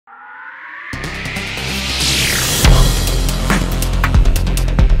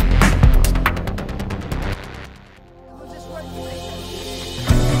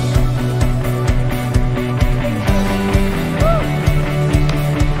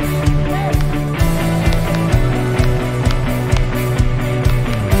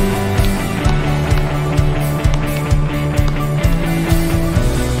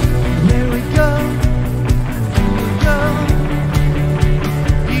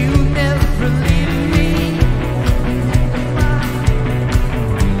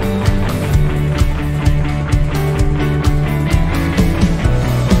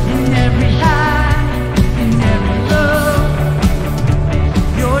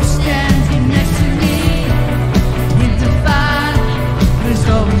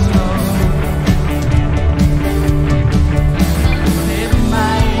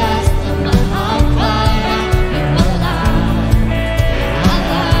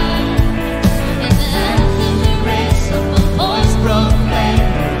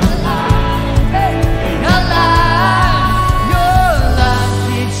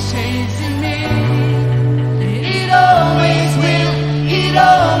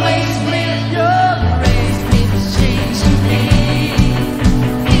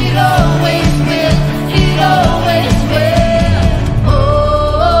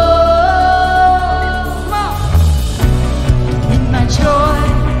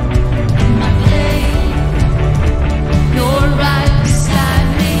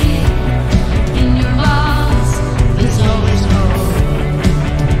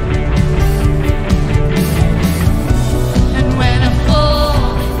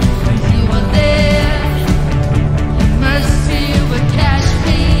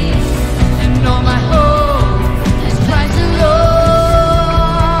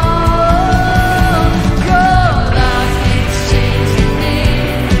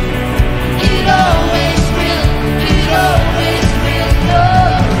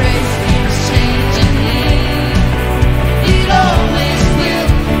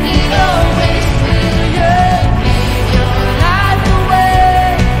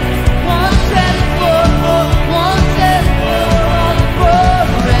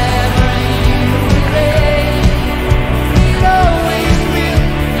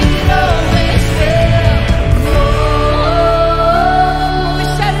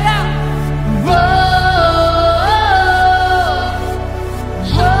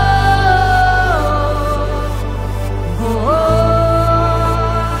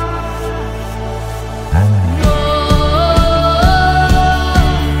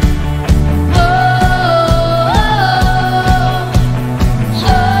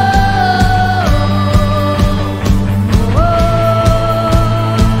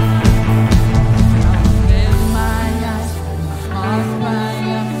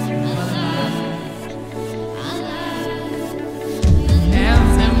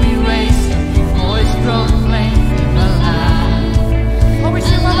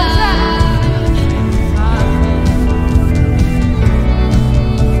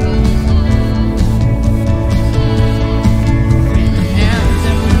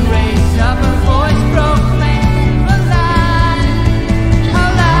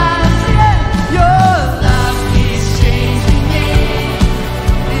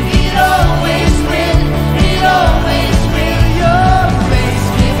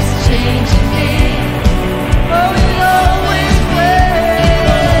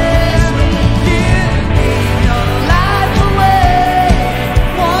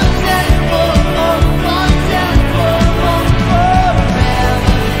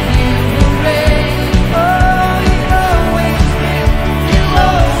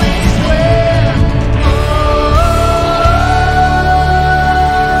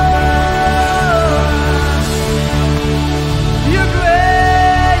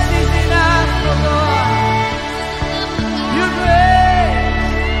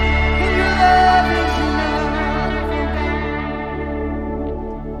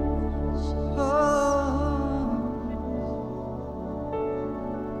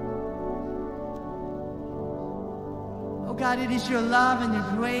God, it is your love and your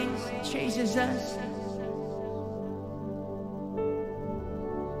grace that chases us.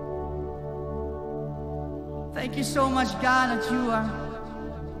 Thank you so much, God, that you are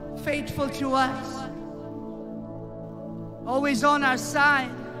faithful to us, always on our side,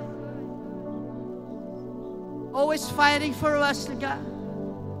 always fighting for us, God.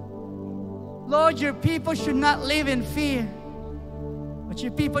 Lord, your people should not live in fear, but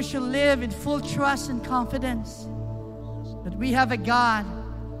your people should live in full trust and confidence that we have a God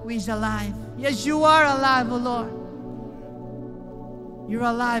who is alive. Yes, you are alive, oh Lord. You're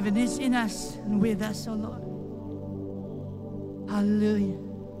alive and it's in us and with us, oh Lord. Hallelujah.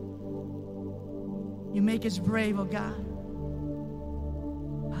 You make us brave, oh God.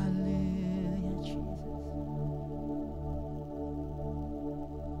 Hallelujah, Jesus.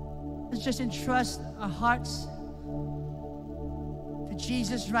 Let's just entrust our hearts to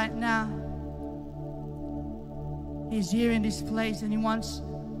Jesus right now. He's here in this place and He wants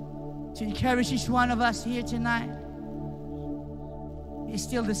to encourage each one of us here tonight. He's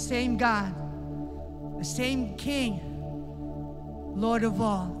still the same God, the same King, Lord of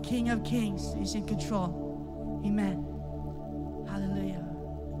all, King of kings. He's in control. Amen. Hallelujah.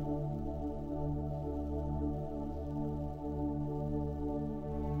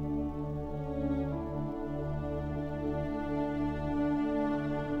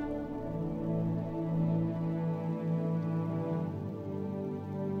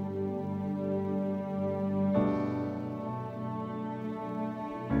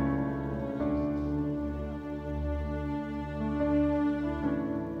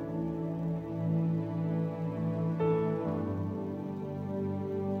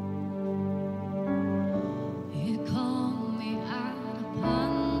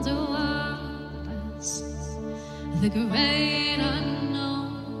 The great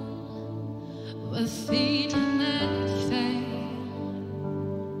unknown, where feet never fail,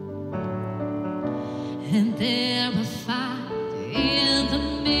 and there I find in the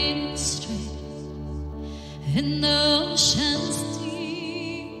mystery, in oceans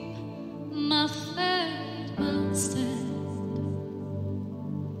deep, my faith will stand,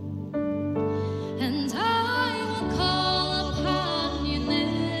 and I will call upon your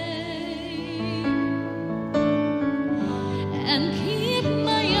name. And keep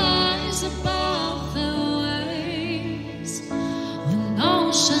my eyes above the waves. When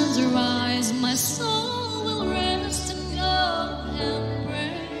oceans rise, my soul will rest in your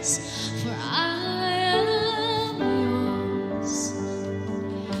embrace. For I am yours,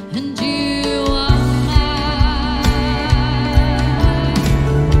 and you are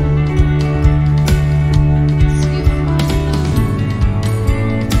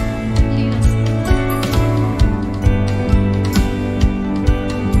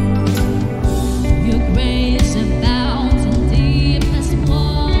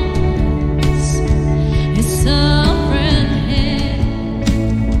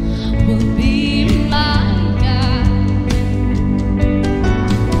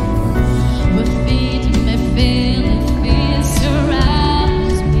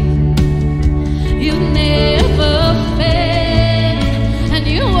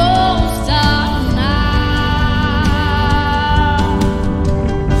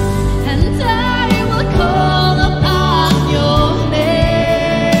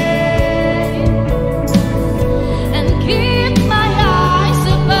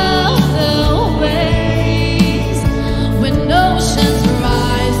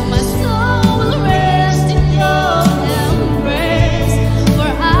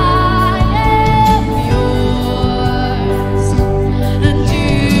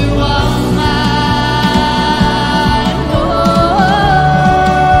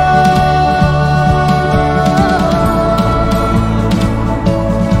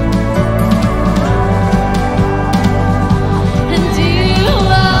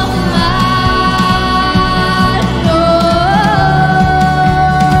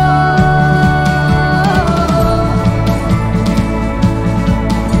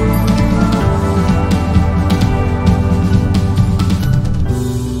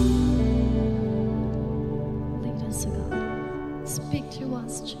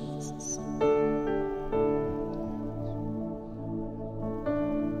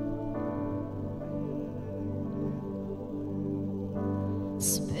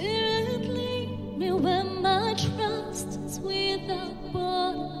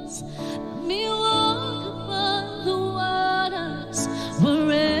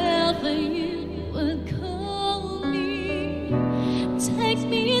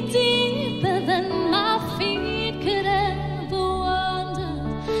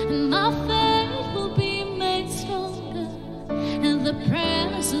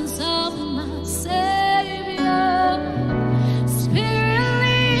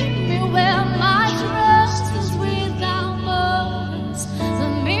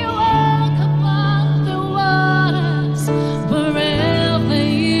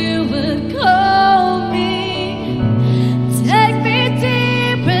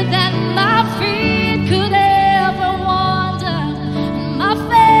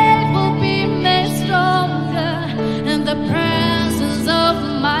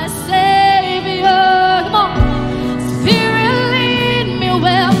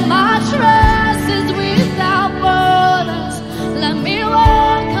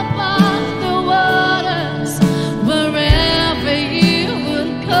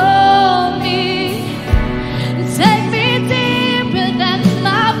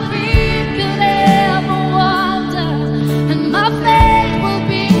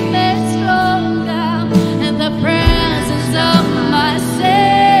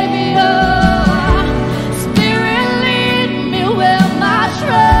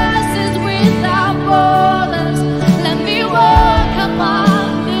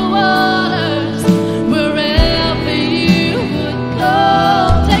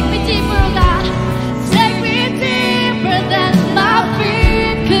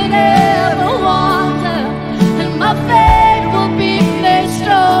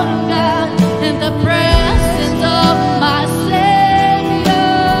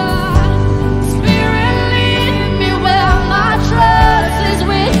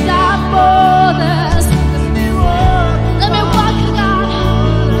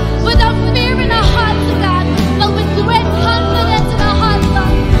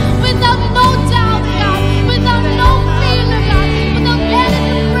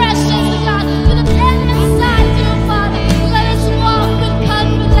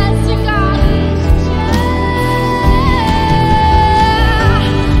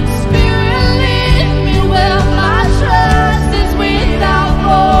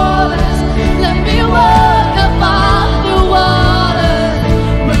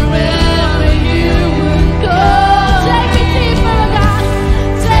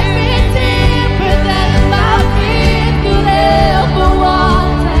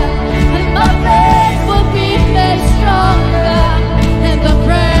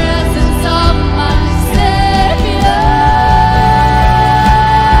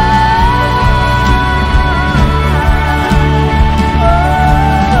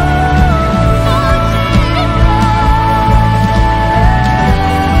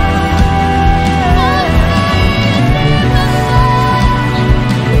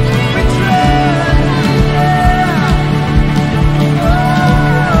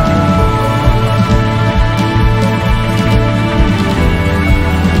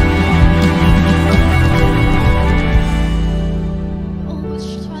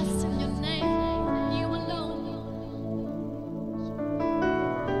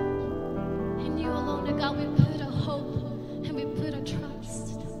we put our hope and we put our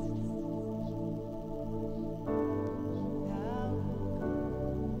trust.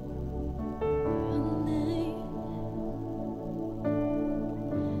 Your name.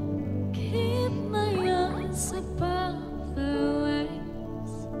 Keep my eyes above the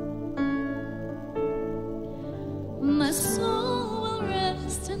waves. My soul will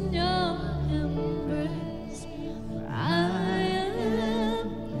rest in your embrace. For I am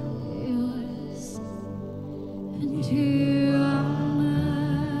yours, and you are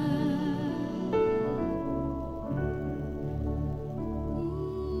mine.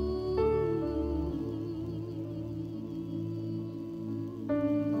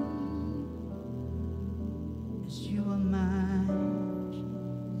 Yes, you are mine.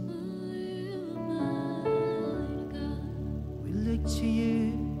 You are mine, God. We look to you.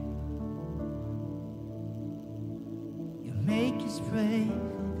 You make us brave,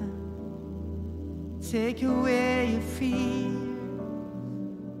 oh God. Take away your fear.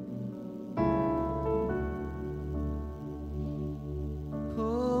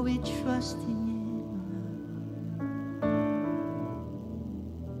 Oh, we trust in you.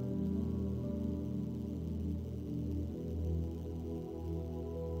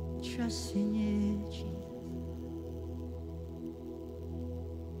 Trust in you, Jesus.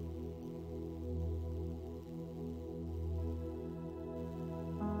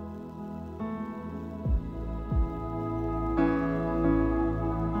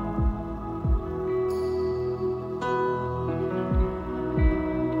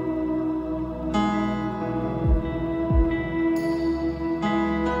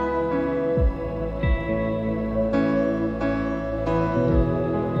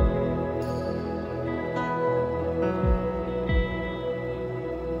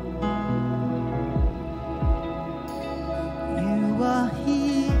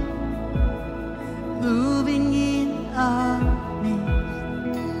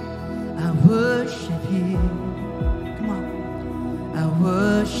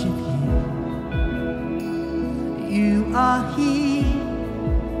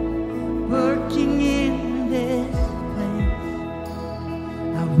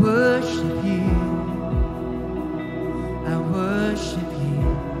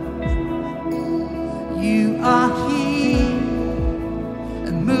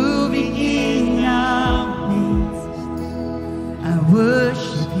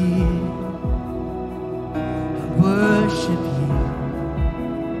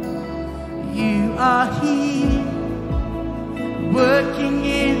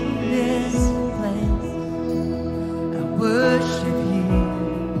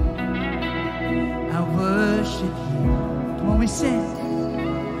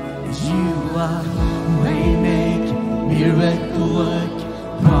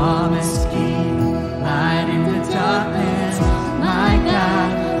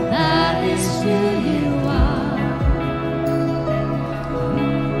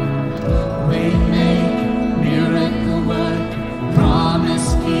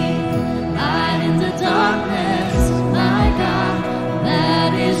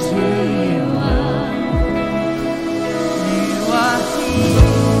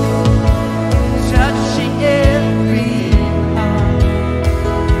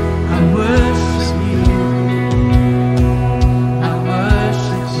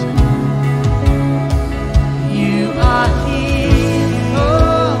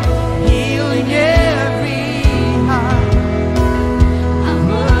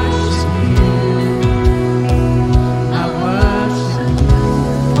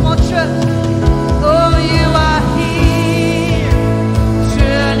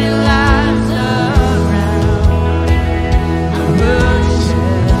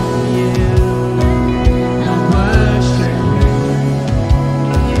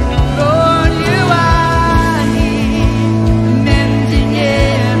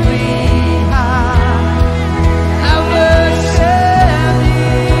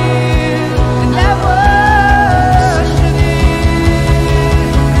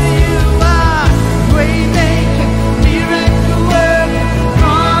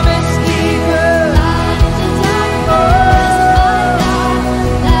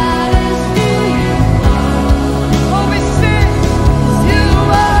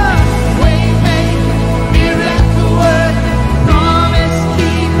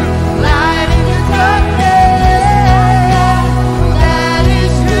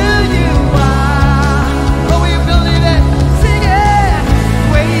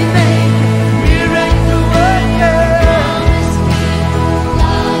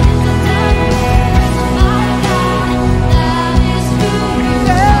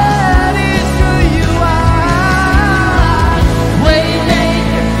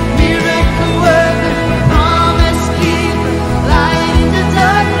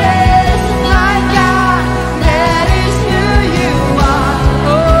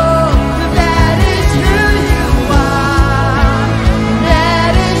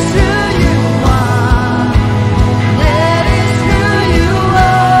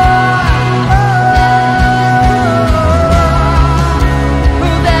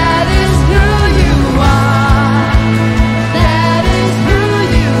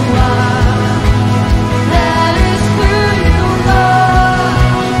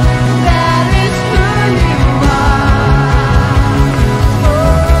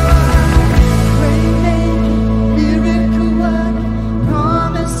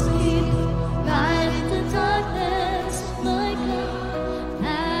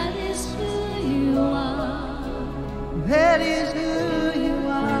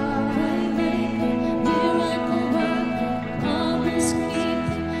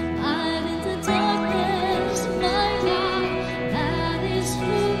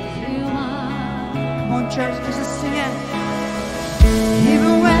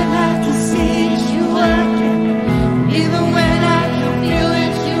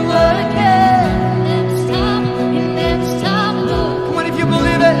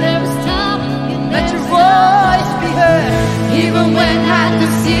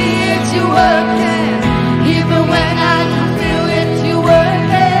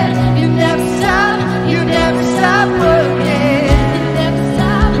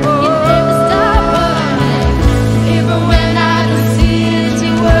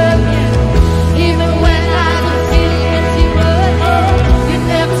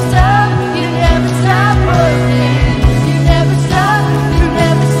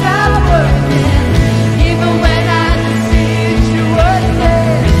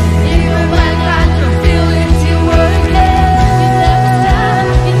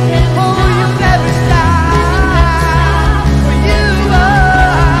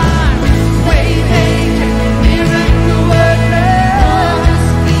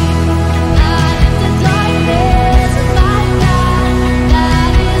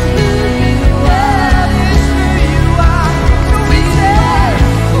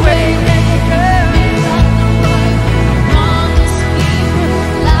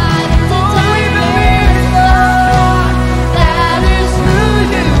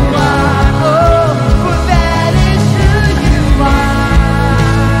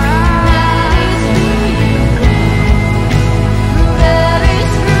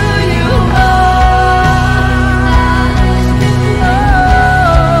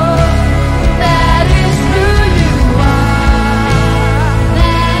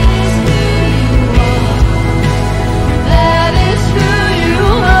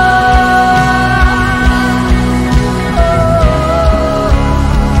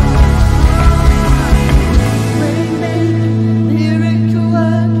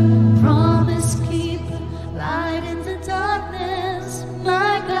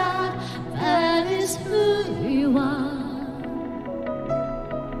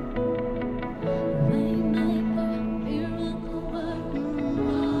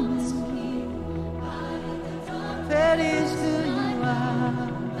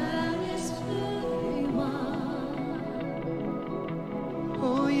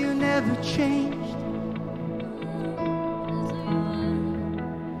 never changed.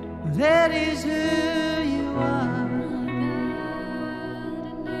 That is who you are.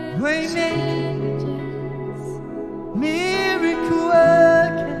 Waymaker, miracle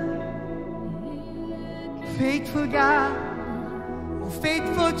worker, faithful God,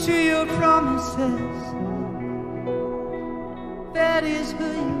 faithful to your promises. That is who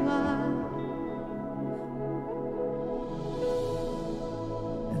you are.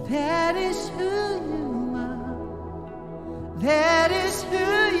 That is who you are. That is who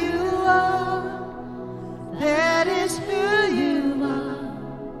you are. That is who you are.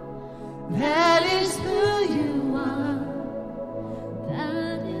 That is who you are.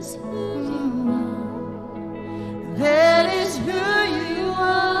 That is who you are. That is who you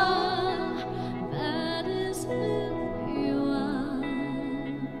are. That is who you are.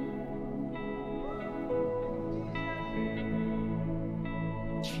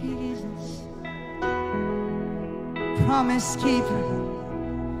 Jesus, promise keeper.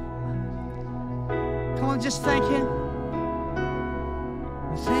 Come on, just thank Him.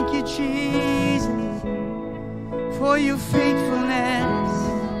 Thank you, Jesus, for your faithfulness.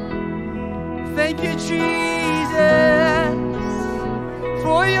 Thank you, Jesus,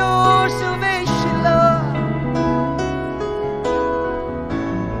 for your salvation, Lord.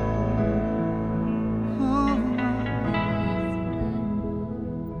 Oh,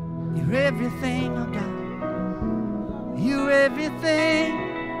 you're everything, oh God. You're everything.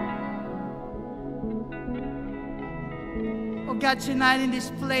 Oh God, tonight in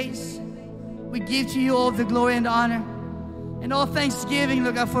this place, we give to you all the glory and honor and all thanksgiving,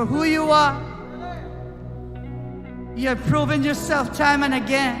 Lord God, for who you are. You have proven yourself time and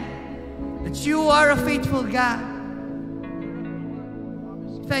again that you are a faithful God.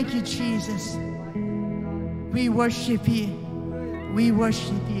 Thank you, Jesus. We worship you. We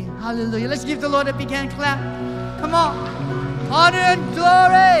worship you. Hallelujah. Let's give the Lord a big hand clap. Come on. Honor and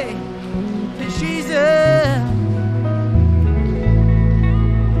glory to Jesus.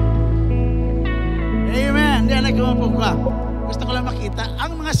 Amen. Diyan nagkumapog ka. Gusto ko lang makita.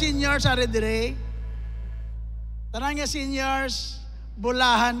 Ang mga seniors are ready. Tanang nga seniors,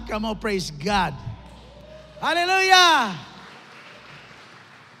 bulahan ka mo, praise God. Hallelujah!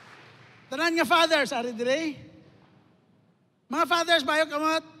 Tanang nga fathers are ready. Mga fathers, bayo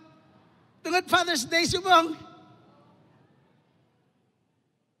kamot. Tungod Father's Day, subong.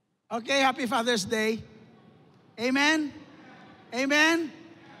 Okay, happy Father's Day. Amen? Amen?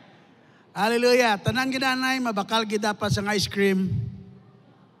 Hallelujah. Tanang ginanay, mabakal gidapat sa ice cream.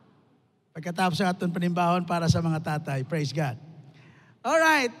 Pagkatapos sa aton panimbahon para sa mga tatay. Praise God.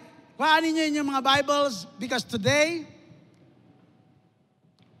 Alright. Kuhaan ninyo inyong mga Bibles because today,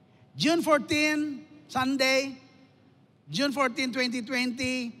 June 14, Sunday, June 14,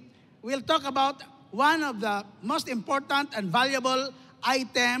 2020, we'll talk about one of the most important and valuable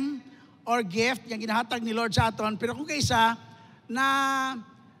item or gift yung ginahatag ni Lord sa aton. Pero kung kaysa na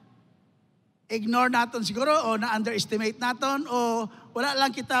ignore naton siguro o na-underestimate naton o wala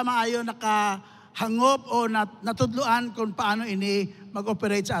lang kita maayo nakahangop o natudluan kung paano ini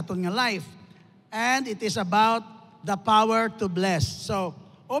mag-operate sa aton nga life. And it is about the power to bless. So,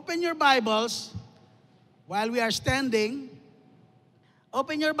 open your Bibles while we are standing.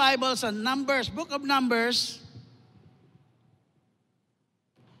 Open your Bibles on Numbers, Book of Numbers,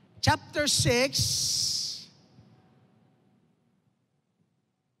 chapter 6.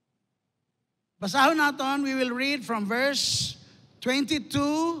 Basahon naton, we will read from verse 22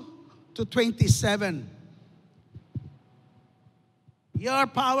 to 27. Your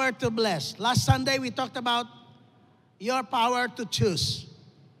power to bless. Last Sunday, we talked about your power to choose,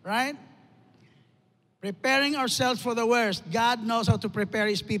 right? Preparing ourselves for the worst. God knows how to prepare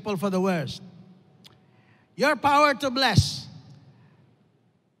His people for the worst. Your power to bless.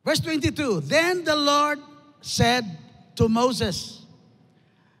 Verse 22, then the Lord said to Moses,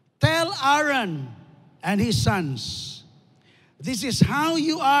 tell Aaron and his sons, this is how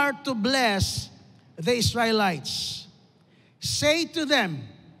you are to bless the Israelites. Say to them,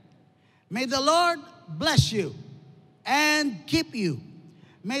 may the Lord bless you and keep you.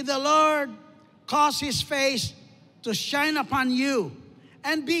 May the Lord cause His face to shine upon you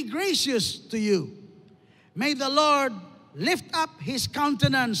and be gracious to you. May the Lord lift up His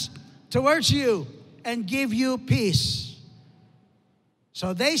countenance towards you and give you peace.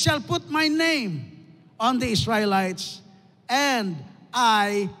 So they shall put my name on the Israelites, and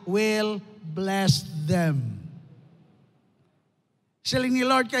I will bless them. Siling ni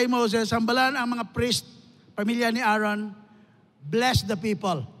Lord kay Moses, hambalan ang mga priest, pamilya ni Aaron, bless the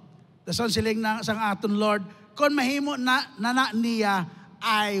people. Dason siling na sang aton Lord, kung mahimo na niya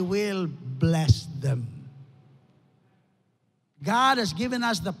I will bless them. God has given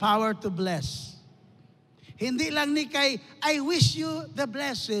us the power to bless. Hindi lang ni kay, I wish you the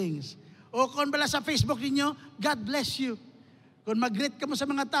blessings. O kung bala sa Facebook ninyo, God bless you. Kung mag-greet ka mo sa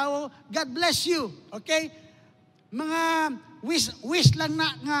mga tao, God bless you. Okay? Mga wish lang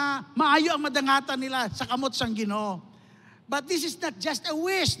na nga maayo ang madangatan nila sa kamot sang Ginoo. But this is not just a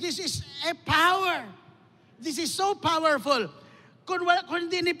wish. This is a power. This is so powerful. Kung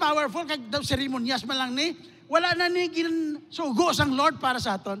hindi ni powerful, kag daw seremonyas man lang ni, wala na ni ginsugo sang Lord para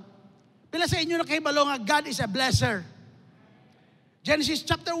sa aton. Pila sa inyo na kay balo nga God is a blesser. Genesis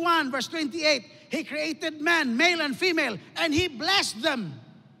chapter 1 verse 28, He created man, male and female, and He blessed them.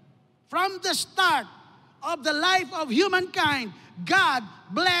 From the start of the life of humankind, God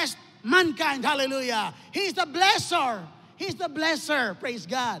blessed mankind. Hallelujah. He's the blesser. He's the blesser. Praise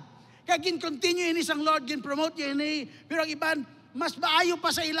God. Kaya gin-continue ini sang Lord, gin-promote ini, pero ang iban, mas maayo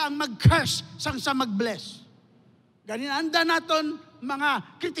pa sa ila ang mag-curse sang sa mag-bless. Ganinanda naton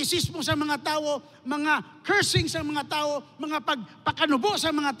mga kritisismo sa mga tao, mga cursing sa mga tao, mga pagpakanubo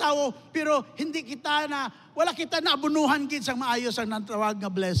sa mga tao, pero hindi kita na, wala kita na abunuhan gid sang maayos ang natawag nga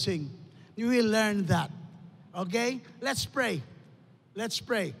blessing. You will learn that. Okay? Let's pray. Let's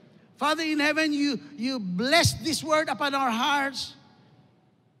pray. Father in heaven, you bless this word upon our hearts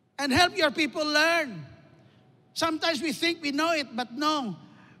and help your people learn. Sometimes we think we know it, but no.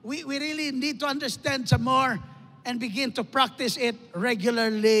 We really need to understand some more and begin to practice it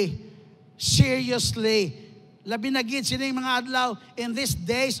regularly, seriously. Labi na gid sining mga adlaw in these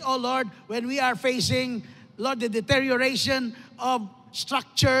days, oh Lord, when we are facing, Lord, the deterioration of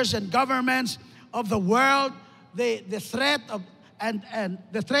structures and governments of the world, the threat of and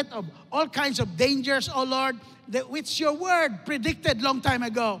the threat of all kinds of dangers, oh Lord, which your word predicted long time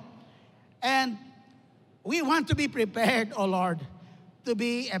ago. And we want to be prepared, oh Lord, to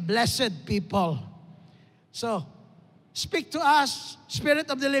be a blessed people. So, speak to us, Spirit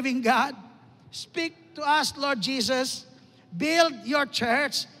of the living God. Speak to us, Lord Jesus. Build your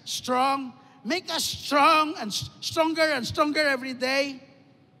church strong. Make us strong and stronger every day.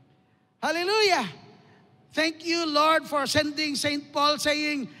 Hallelujah. Thank you, Lord, for sending St. Paul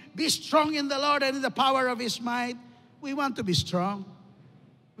saying, be strong in the Lord and in the power of His might. We want to be strong.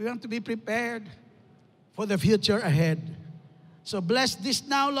 We want to be prepared for the future ahead. So bless this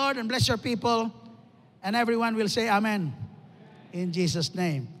now, Lord, and bless your people. And everyone will say amen. In Jesus'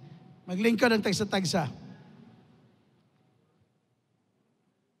 name. Maglingkod ang tagsa-tagsa.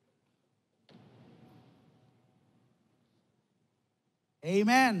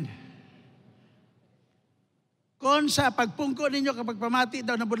 Amen. Kung sa pagpungko ninyo kapag pamati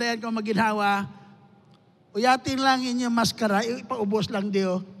daw na bulayan ko maginhawa, uyatin lang inyong maskara, ipaubos lang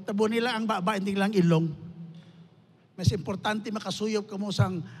diyo, tabo nila ang baba, hindi lang ilong. Mas importante makasuyop ka mo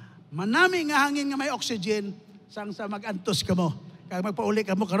sang manami nga hangin nga may oxygen, sang sa mag-antos ka mo. Kaya magpauli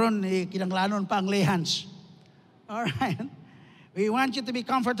ka mo karon, kinanglanon pa ang lehans. Alright? We want you to be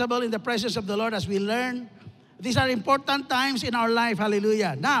comfortable in the presence of the Lord as we learn. These are important times in our life.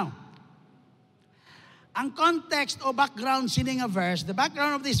 Hallelujah. Now, ang context o background sining a verse, the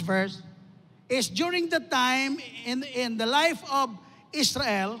background of this verse is during the time in the life of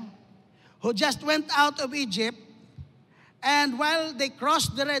Israel who just went out of Egypt, and while they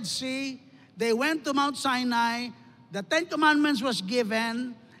crossed the Red Sea, they went to Mount Sinai, the Ten Commandments was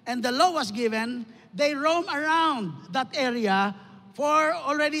given, and the law was given. They roamed around that area for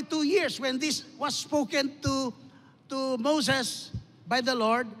already 2 years when this was spoken to Moses by the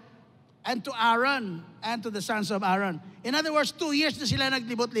Lord, and to Aaron, and to the sons of Aaron. In other words, 2 years na sila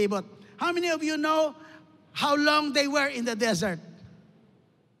naglibot-libot. How many of you know how long they were in the desert?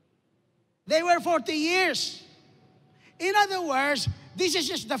 They were 40 years. In other words, this is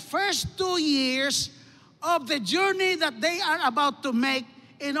just the first 2 years of the journey that they are about to make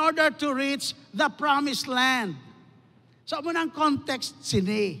in order to reach the promised land. So, munang context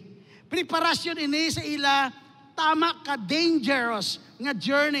sini. Preparasyon ini sa ila, tama ka dangerous nga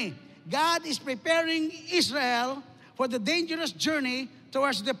journey. God is preparing Israel for the dangerous journey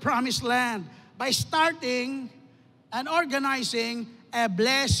towards the promised land by starting and organizing a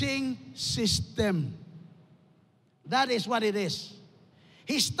blessing system. That is what it is.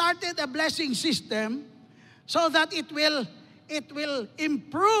 He started a blessing system so that it will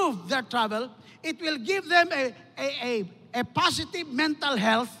improve their travel. It will give them a positive mental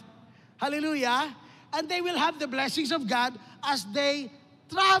health. Hallelujah. And they will have the blessings of God as they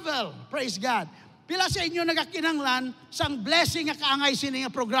travel. Praise God. Pila sa inyo nagakinanglan sang blessing nga kaangay sini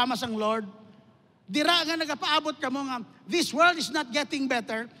nga programa sang Lord. Dira nga nagapaabot kamo nga this world is not getting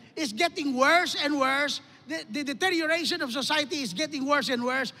better, it's getting worse and worse, the deterioration of society is getting worse and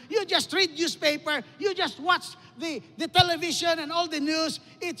worse. You just read newspaper, you just watch the television and all the news,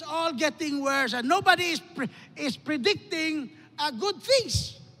 it's all getting worse. And nobody is predicting good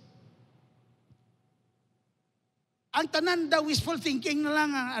things. Ang tanan daw wishful thinking na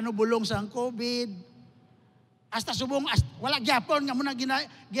lang, bulong sa COVID. Hasta subong, wala gyapon, nga muna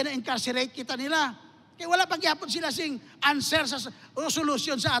gina-incarcerate kita nila. Kaya wala pa gyapon sila sing answer o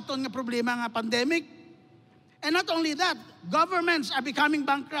solution sa aton nga problema nga pandemic. And not only that, governments are becoming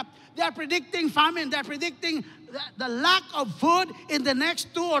bankrupt. They are predicting famine. They are predicting the lack of food in the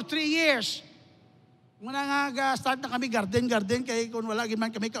next 2 or 3 years. Muna nga start na kami garden, kaya kung wala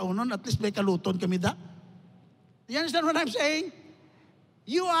man kami kaunon, at least may kaluton kami da. You understand what I'm saying?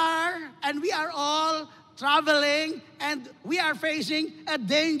 You are, and we are all traveling, and we are facing a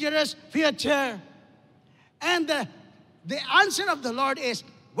dangerous future. And the answer of the Lord is,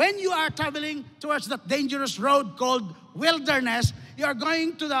 when you are traveling towards that dangerous road called wilderness, you are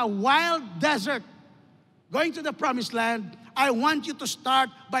going to the wild desert, going to the promised land. I want you to start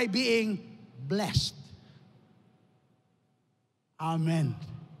by being blessed. Amen.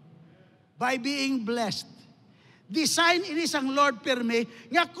 By being blessed. Design ini sang Lord pirmi,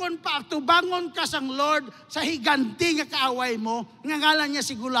 nga kung paatubangon ka sang Lord sa higanti nga kaaway mo, nga ngalan niya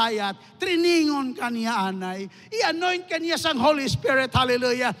si Gulayat, triningon ka niya anay, i-anoint ka niya sang Holy Spirit,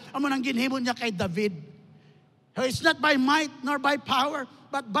 hallelujah, amo nang ginhimo niya kay David. So it's not by might nor by power,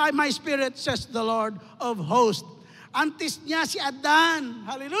 but by my Spirit, says the Lord of hosts. Antes niya si Adan,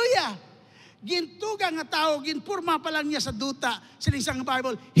 hallelujah, gintuga nga tao, ginpurma pa lang niya sa duta, siling sang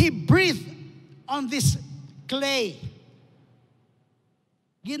Bible, He breathed on this clay.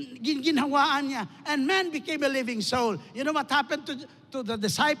 Ginhawaan niya. And man became a living soul. You know what happened to the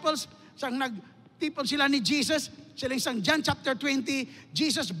disciples? Sang nagtipon sila ni Jesus, siling sang John chapter 20,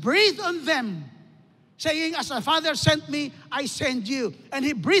 Jesus breathed on them, saying, as the Father sent me, I send you. And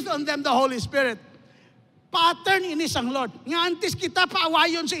He breathed on them the Holy Spirit. Pattern ini sang Lord. Nga antes kita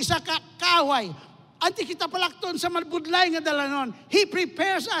paawayon sa isa kaaway. Anti kita palakton sa malbudlay nga dalanon. He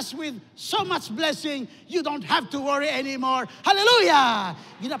prepares us with so much blessing, you don't have to worry anymore. Hallelujah!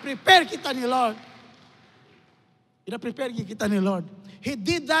 Gina-prepare kita ni Lord. Gina-prepare kita ni Lord. He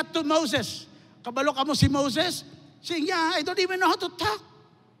did that to Moses. Kabalo ka mo si Moses? Saying, I don't even know how to talk.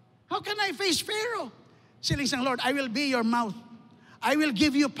 How can I face Pharaoh? Siling sang Lord, I will be your mouth. I will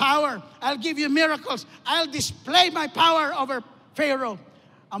give you power. I'll give you miracles. I'll display my power over Pharaoh.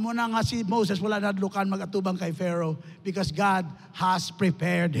 Amo na nga si Moses, wala nadlukan mag-atubang kay Pharaoh because God has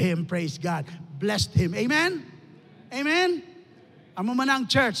prepared him. Praise God. Blessed him. Amen? Amen? Amo man ang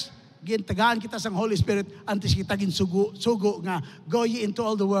church, gintagaan kita sang Holy Spirit antes kita ginsugo nga, go ye into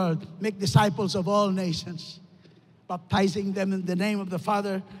all the world, make disciples of all nations, baptizing them in the name of the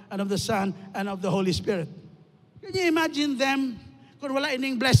Father and of the Son and of the Holy Spirit. Can you imagine them kung wala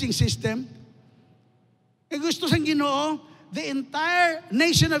ining blessing system? E gusto sang Ginoo, the entire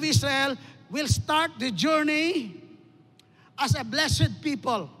nation of Israel will start the journey as a blessed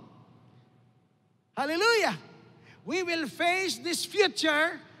people. Hallelujah. We will face this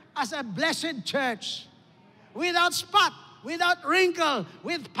future as a blessed church. Without spot, without wrinkle,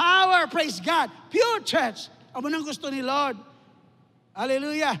 with power, praise God. Pure church. Amo nang gusto ni Lord.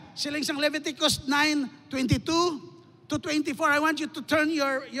 Hallelujah. Siling sang Leviticus 9:22 to 24. I want you to turn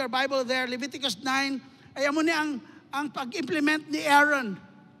your Bible there. Leviticus 9. Ay amo ni ang pag-implement ni Aaron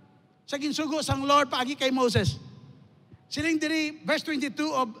sa ginsugo sang Lord paagi kay Moses. Siling diri, verse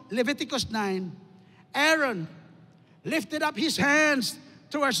 22 of Leviticus 9, Aaron lifted up his hands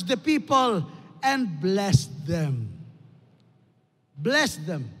towards the people and blessed them. Blessed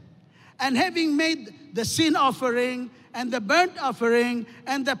them. And having made the sin offering and the burnt offering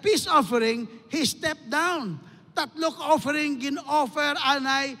and the peace offering, he stepped down. Tatlong offering gin-offer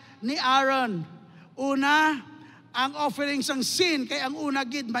anay ni Aaron. Una, ang offering sang sin, kay ang una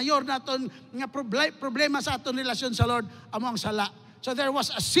gid mayor naton nga problema sa aton relasyon sa Lord amo ang sala. So there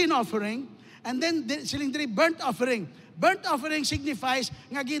was a sin offering, and then siling diri burnt offering. Burnt offering signifies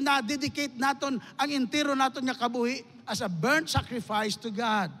nga gina-dedicate naton ang entero naton nga kabuhi as a burnt sacrifice to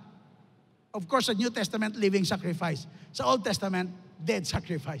God. Of course, sa New Testament, living sacrifice. Sa Old Testament, dead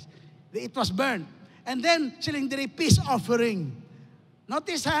sacrifice. It was burned. And then siling diri peace offering.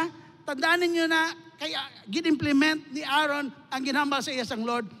 Notice tandaan niyo na kaya gin-implement ni Aaron ang ginhambal sa iya sang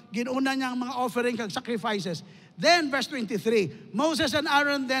Lord, ginuna niya ang mga offering kag sacrifices. Then, verse 23, Moses and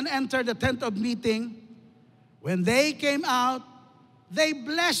Aaron then entered the tent of meeting. When they came out, they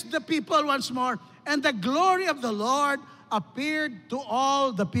blessed the people once more, and the glory of the Lord appeared to all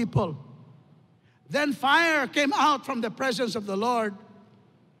the people. Then fire came out from the presence of the Lord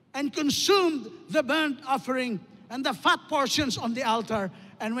and consumed the burnt offering and the fat portions on the altar.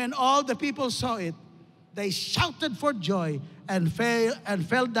 And when all the people saw it, they shouted for joy and fell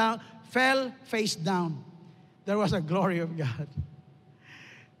face down. There was a glory of God.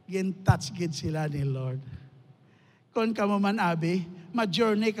 Gin-touch gid sila ni Lord. Kung kamo man, abi,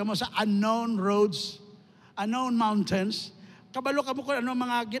 ma-journey kamo sa unknown roads, unknown mountains, kabalo kamo kung ano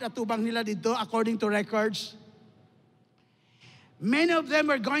mga ginatubang nila dito according to records. Many of them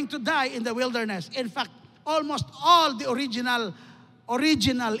were going to die in the wilderness. In fact, almost all the original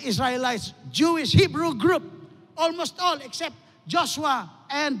Israelites, Jewish Hebrew group, almost all except Joshua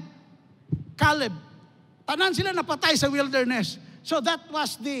and Caleb, tanan sila napatay sa wilderness. So that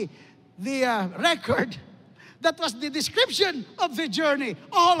was the record. That was the description of the journey.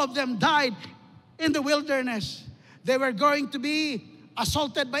 All of them died in the wilderness. They were going to be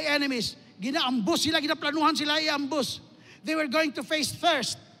assaulted by enemies. Ginaambus sila, ginaplanuhan sila iambus. They were going to face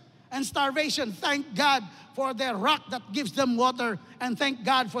thirst and starvation. Thank God for the rock that gives them water, and thank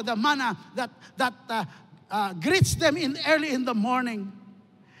God for the manna that greets them early in the morning.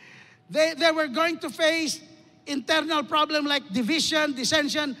 They were going to face internal problem like division,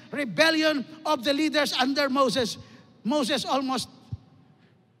 dissension, rebellion of the leaders under Moses. Moses almost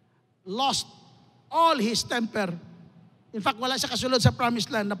lost all his temper. In fact, wala siya kasulod sa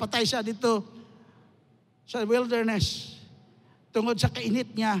promised land. Napatay siya dito sa wilderness. Tungod sa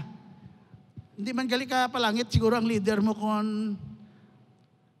kainit niya. Hindi man gali ka palangit, siguro ang leader mo kung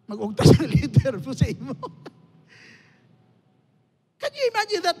mag-ugtas ang leader mo sa imo. Can you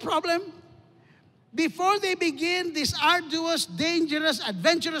imagine that problem? Before they begin this arduous, dangerous,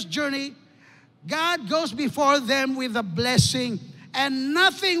 adventurous journey, God goes before them with a blessing, and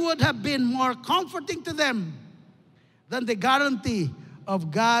nothing would have been more comforting to them than the guarantee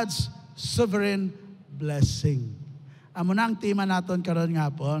of God's sovereign blessing. Amo na ang tema naton karon nga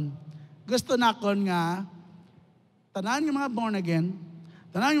pon. Gusto nakon nga tanan yung mga born again,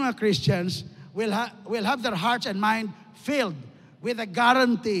 tanan yung mga Christians will have their hearts and mind filled with a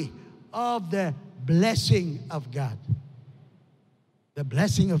guarantee of the blessing of God. The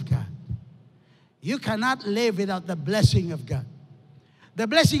blessing of God. You cannot live without the blessing of God. The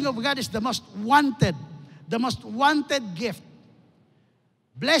blessing of God is the most wanted gift.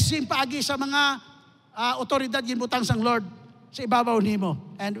 Blessing paagi sa mga otoridad ginbutang sang Lord sa ibabaw nimo.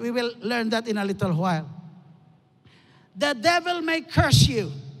 And we will learn that in a little while. The devil may curse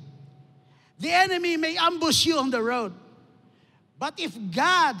you. The enemy may ambush you on the road. But if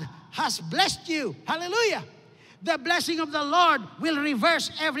God has blessed you, hallelujah, the blessing of the Lord will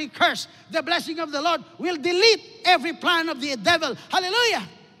reverse every curse. The blessing of the Lord will delete every plan of the devil. Hallelujah.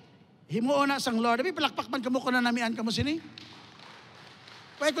 Himuon na sang Lord. Abi palakpak man kamo ko na namian kamo sini.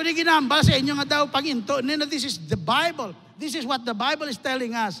 Pwede ko ni ginambal sa inyo nga daw pag-into. No, this is the Bible. This is what the Bible is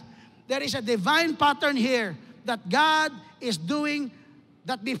telling us. There is a divine pattern here that God is doing,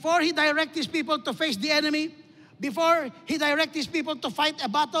 that before He directs His people to face the enemy, before He directs His people to fight a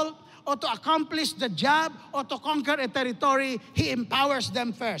battle or to accomplish the job or to conquer a territory, He empowers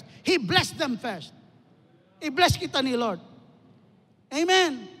them first. He blessed them first. I-bless kita ni Lord.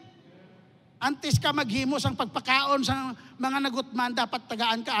 Amen. Antes ka maghimos ang pagpakaon sa mga nagutman, dapat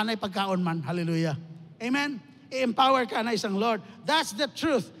tagaan ka anay pagkaon man. Hallelujah. Amen. I-empower ka na isang Lord. That's the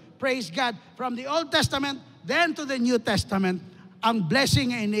truth. Praise God. From the Old Testament, then to the New Testament, ang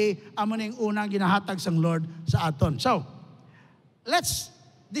blessing ini amo ning unang ginahatag sang Lord sa aton. So, let's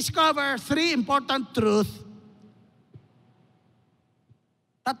discover three important truth.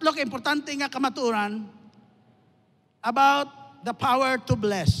 Tatlong importante nga kamatuoran about the power to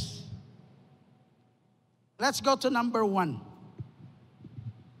bless. Let's go to number 1.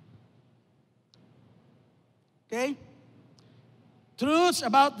 Okay? Truths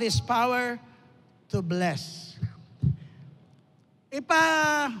about this power to bless.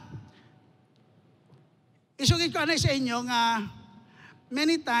 Isugin ko anay sa inyo nga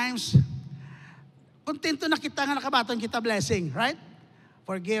many times kontento na kita nga nakabaton kita blessing, right?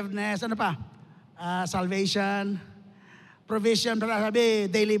 Forgiveness, ano pa? Salvation, provision, sabi,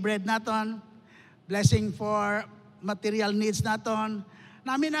 daily bread naton, blessing for material needs naton.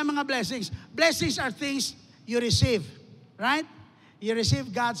 Namin ang mga blessings. Blessings are things you receive, right? You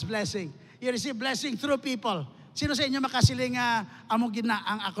receive God's blessing. You receive blessing through people. Sino sa inyo makasiling amo gina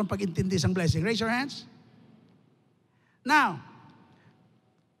ang akong pag-intindi sang blessing? Raise your hands. Now,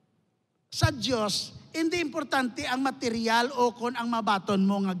 sa Diyos, hindi importante ang material o kung ang mabaton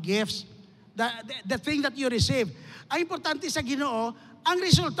mo nga gifts, the thing that you receive. Ang importante sa Ginoo, ang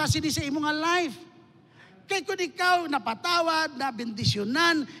resulta sini sa imong life. Kaya kung ikaw napatawad,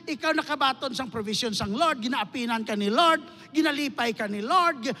 nabindisyonan, ikaw nakabaton sang provision sang Lord, ginaapinan ka ni Lord, ginalipay ka ni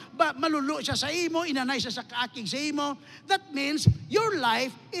Lord, malulu siya sa imo, inanay siya sa kaakig sa imo, that means your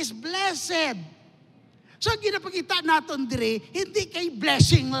life is blessed. So ginapakita natin diri, hindi kay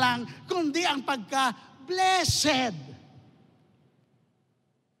blessing lang, kundi ang pagka-blessed.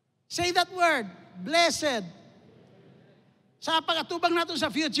 Say that word, blessed. Sa pag-atubang natin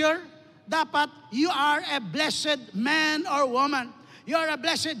sa future, dapat you are a blessed man or woman. You are a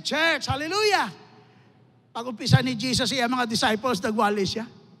blessed church. Hallelujah! Pag-umpisa ni Jesus, siya mga disciples, nagwali siya.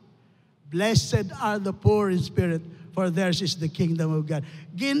 Blessed are the poor in spirit, for theirs is the kingdom of God.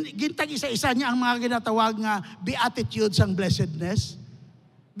 Gintag isa-isa niya ang mga ginatawag nga beatitudes ang blessedness.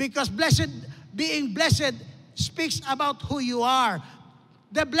 Because being blessed speaks about who you are.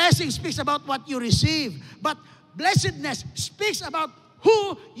 The blessing speaks about what you receive. But blessedness speaks about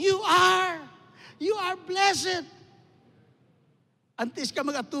who you are. You are blessed. Antes ka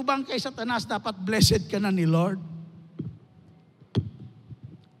mag-atubang kay Satanas, dapat blessed ka na ni Lord.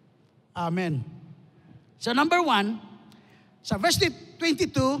 Amen. So number 1, sa verse 22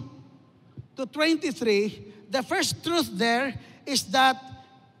 to 23, the first truth there is that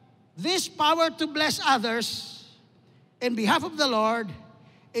this power to bless others in behalf of the Lord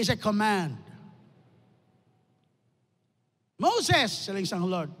is a command. Moses, saling sang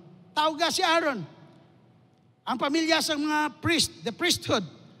Lord, tawag si Aaron, ang pamilya sa mga priest, the priesthood,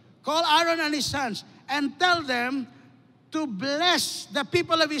 call Aaron and his sons and tell them to bless the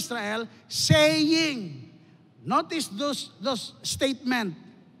people of Israel, saying, notice those statement.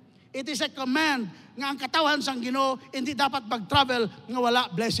 It is a command nga ang katawan sang Ginoo hindi dapat mag-travel nga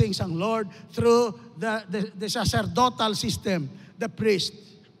wala blessings ang Lord through the sacerdotal system, the priest.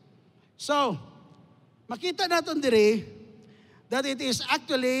 So, makita natin diri that it is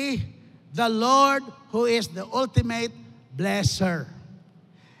actually the Lord who is the ultimate blesser.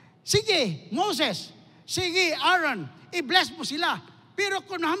 Sige, Moses, sige, Aaron, i-bless mo sila. Pero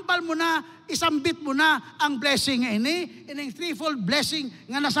kung nahampal mo na, isambit mo na ang blessing ini, ining threefold blessing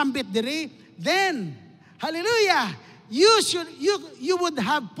nga nasambit diri, then, hallelujah, you would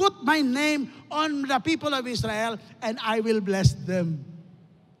have put my name on the people of Israel and I will bless them.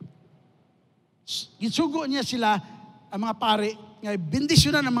 Gisugo niya sila, ang mga pare, nga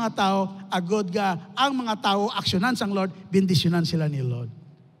bindisyonan ng mga tao, agod ga, ang mga tao, aksyonan sang Lord, bindisyonan sila ni Lord.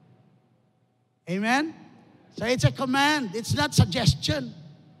 Amen? So it's a command. It's not suggestion.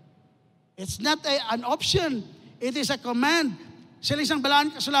 It's not an option. It is a command. Sila isang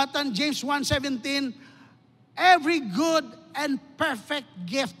balaan kasulatan, James 1:17, every good and perfect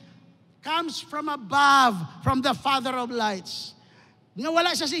gift comes from above, from the Father of lights. Nga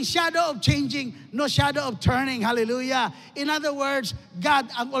wala siya sing shadow of changing, no shadow of turning. Hallelujah. In other words, God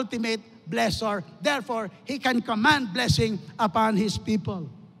ang ultimate blesser. Therefore, He can command blessing upon His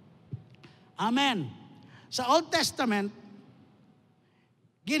people. Amen. Sa Old Testament,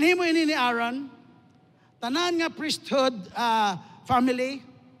 ginhimo ini ni Aaron, tanan nga priesthood family,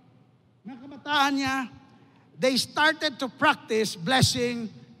 nga kabataan niya, they started to practice blessing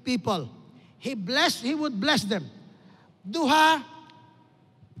people. He would bless them. Duha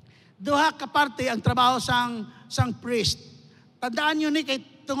kaparte ang trabaho sang priest. Tandaan nyo ni,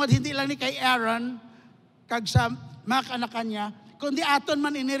 tungod hindi lang ni kay Aaron, kag sa mga kanakan niya, kundi aton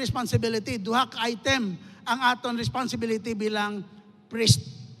man ini responsibility. Duha ka item ang aton responsibility bilang priest.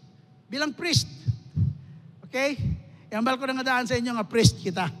 Bilang priest. Okay? Iambal ko na nga daan sa inyo nga priest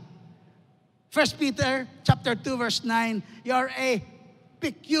kita. 1 Peter chapter 2 verse 9, you are a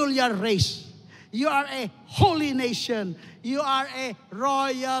peculiar race. You are a holy nation. You are a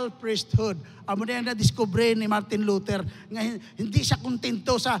royal priesthood. Amo na na-discover ni Martin Luther nga hindi siya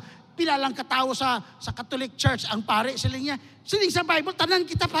kontento sa pilalang katao sa Catholic Church ang pare. Siling sa Bible, tanan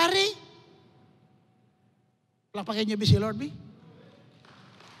kita pare. Lapakin niyo si Lord, B?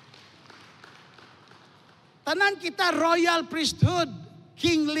 Tanan kita royal priesthood,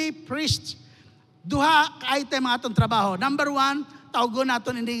 kingly priests. Duha ka-item ang atong trabaho. Number 1, tawgon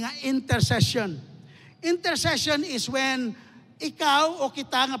natin hindi nga intercession. Intercession is when ikaw o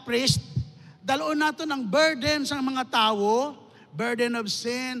kita nga priest, daloon natin ang burden sa mga tao, burden of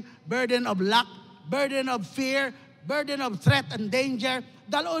sin, burden of lack, burden of fear, burden of threat and danger,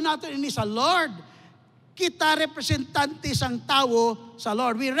 daloon natin ini sa Lord. Kita representante sang tao sa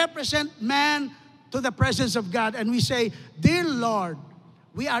Lord. We represent man to the presence of God and we say, Dear Lord,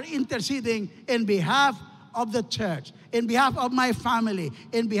 we are interceding in behalf of the church, in behalf of my family,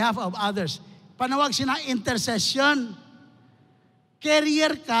 in behalf of others. Panawag sina intercession.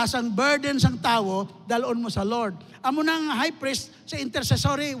 Carrier ka sang burden sang tao, dalon mo sa Lord. Amo nang high priest sa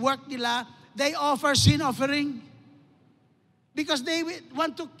intercessory work nila, they offer sin offering. Because they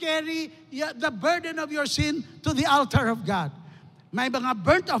want to carry the burden of your sin to the altar of God. May mga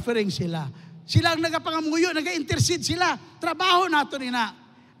burnt offering sila. Sila ang nagapangamuyo, naga-intercede sila. Trabaho nato nina.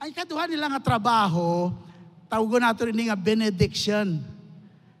 Ay katuhan nila nga trabaho, tawgo nato rin nga benediction.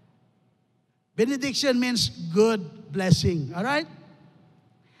 Benediction means good blessing. Alright?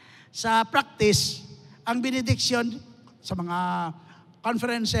 Sa practice, ang benediction sa mga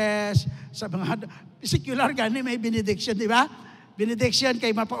conferences, sa mga secular gani may benediction, di ba? Benediction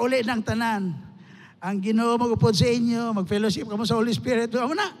kay mapauli ng tanan. Ang Ginoo magupod sa inyo, mag-fellowship kamo sa Holy Spirit.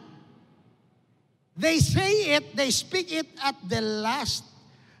 Ano na? They say it, they speak it at the last.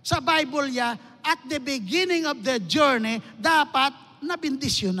 Sa Bible ya, at the beginning of the journey, dapat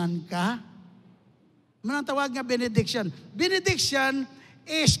nabindisyonan ka. Manang tawag nga benediction. Benediction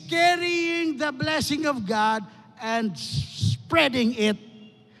is carrying the blessing of God and spreading it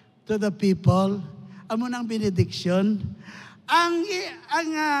to the people. Amo nang benediction. Ang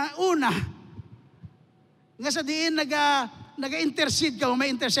una, nga sa diin naga-intercede ka mo,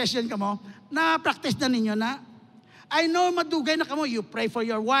 may intercession ka mo, na-practice na ninyo na. I know madugay na ka mo, you pray for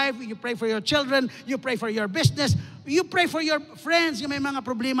your wife, you pray for your children, you pray for your business, you pray for your friends, yung may mga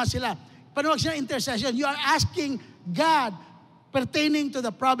problema sila. Panuwag sila intercession, you are asking God pertaining to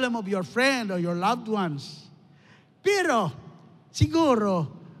the problem of your friend or your loved ones. Pero,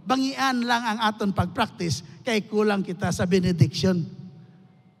 siguro, bangian lang ang aton pag-practice kay kulang kita sa benediction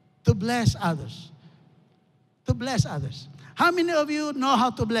to bless others. To bless others. How many of you know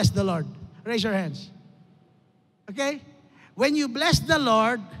how to bless the Lord? Raise your hands. Okay? When you bless the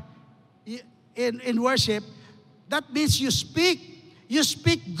Lord in worship, that means you speak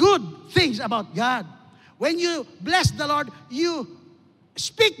good things about God. When you bless the Lord, you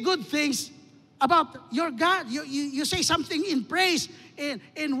speak good things about your God. You say something in praise.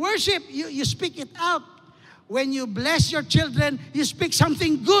 In worship, you speak it out. When you bless your children, you speak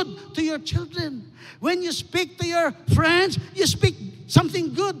something good to your children. When you speak to your friends, you speak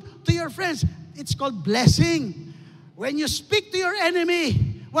something good to your friends. It's called blessing. When you speak to your enemy,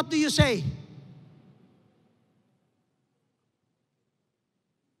 what do you say?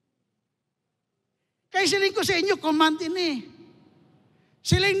 Kaya siling ko sa inyo, command ini.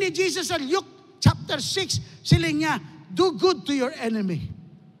 Siling ni Jesus sa Luke chapter 6, siling niya, do good to your enemy.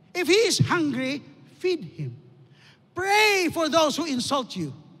 If he is hungry, feed him. Pray for those who insult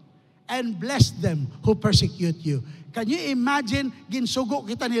you and bless them who persecute you. Can you imagine, ginsugo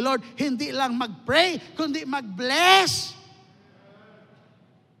kita ni Lord, hindi lang mag-pray, kundi mag-bless.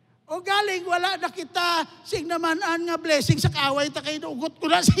 O galing, wala na kita, signamanaan nga blessing sa kaway, takay ugot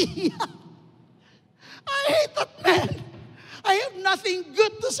ko na siya. I hate that man. I have nothing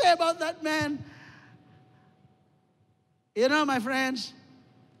good to say about that man. You know, my friends,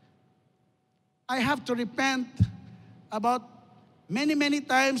 I have to repent about many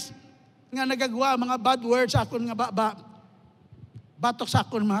times nga nagagawa mga bad words sa akon nga batok sa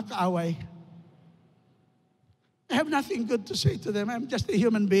akon mga kaaway. I have nothing good to say to them. I'm just a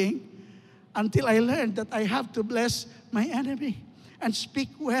human being until I learned that I have to bless my enemy and speak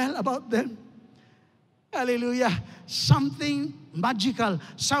well about them. Hallelujah. Something magical,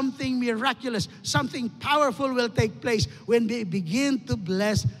 something miraculous, something powerful will take place when we begin to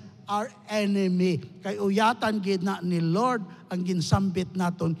bless our enemy. Kay uyatan gid na ni Lord ang ginsambit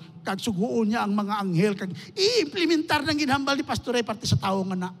naton, kag suguon niya ang mga anghel, kag i-implementar ng ginhambal ni Pastor Ray parte sa tao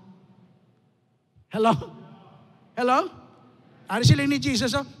nga na. Hello? Hello? Ari sila ni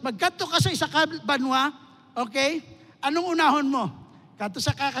Jesus, oh. Magkadto ka sa isa ka banwa, okay? Anong unahon mo? Kadto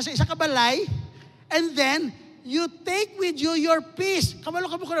sa isa ka balay, and then you take with you your peace. Kamalo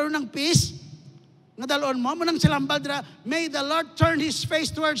ka mo karon ng peace? Nga dalon mo nang silambal dira, may the Lord turn His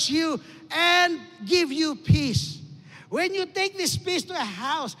face towards you and give you peace. When you take this peace to a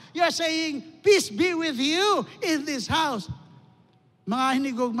house, you are saying, peace be with you in this house. Mga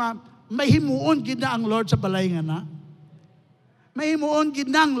hinigugma, may himuon gid na ang Lord sa balay nga na. May himuon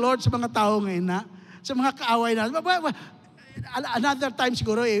gid na ang Lord sa mga tao ngayon na, sa mga kaaway na. Another time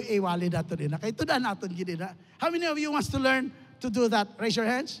siguro, iwali nato din na. Kaya tudaan natin gid na. How many of you wants to learn to do that? Raise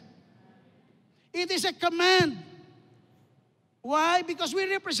your hands. It is a command. Why? Because we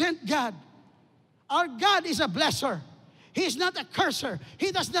represent God. Our God is a blesser. He is not a curser.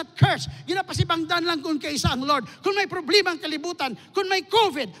 He does not curse. Ginapasibangdan lang kung kaisa ang Lord. Kung may problema ang kalibutan, kung may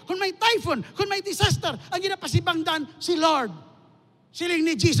COVID, kung may typhoon, kung may disaster, ang ginapasibangdan si Lord. Siling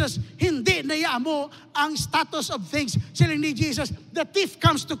ni Jesus, hindi nayamo ang status of things. Siling ni Jesus, the thief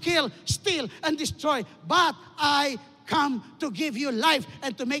comes to kill, steal, and destroy. But I come to give you life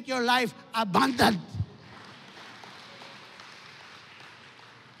and to make your life abundant.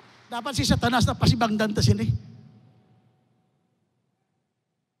 Dapat si Satanas na pasibangdan ta sini.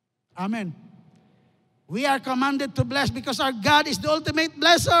 Amen. We are commanded to bless because our God is the ultimate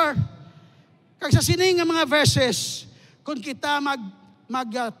blesser. Kag sa sining nga mga verses, kung kita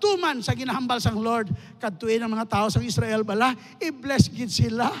magtuman sa ginahambal sang Lord, kadtuin ang mga tao sa Israel bala, i-bless gid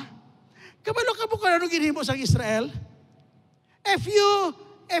sila. Kabalo ka mo kung ano ginhimo sa Israel? If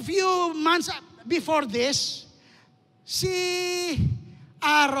you months before this, si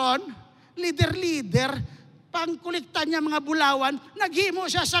Aaron, leader, pangkuliktan niya mga bulawan, naghimo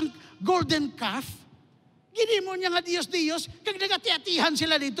siya sang golden calf. Ginimo niya nga Diyos, kag nagati-atihan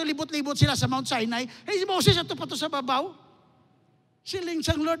sila dito, libot-libot sila sa Mount Sinai. Hey, Moses, ato pa to sa babaw. Siling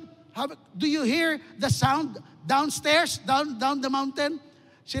sang Lord, do you hear the sound downstairs, down the mountain?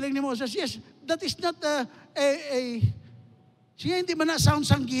 Siling ni Moses, yes, that is not siya hindi man na sound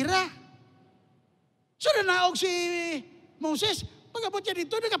sang gira. So nanaog si Moses, pag-abot niya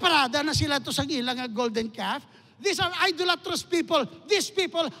dito, nakaparada na sila to sa ilang golden calf. These are idolatrous people. These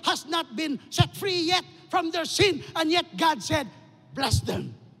people has not been set free yet from their sin, and yet God said, bless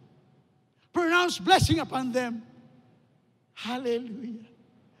them. Pronounce blessing upon them. Hallelujah.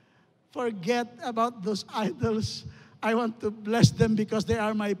 Forget about those idols. I want to bless them because they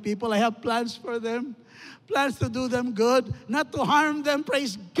are my people. I have plans for them. Plans to do them good, not to harm them.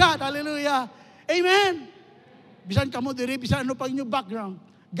 Praise God. Hallelujah. Amen. Bisan kamo diri, bisan ano pang inyong background,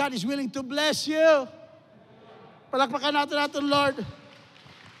 God is willing to bless you. Palakpakan natin, Lord.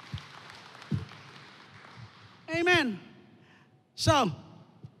 Amen. So,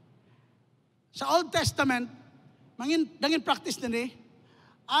 sa Old Testament, nangin practice din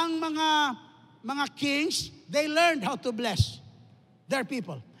ang mga kings, they learned how to bless their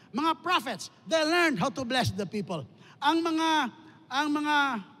people. Mga prophets, they learned how to bless the people. Ang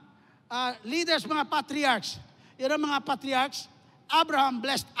mga leaders, mga patriarchs, yun ang mga patriarchs, Abraham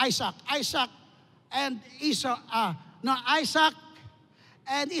blessed Isaac. Isaac and Isaac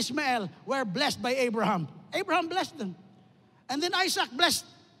and Ishmael were blessed by Abraham. Abraham blessed them. And then Isaac blessed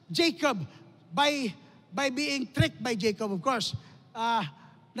Jacob by being tricked by Jacob, of course.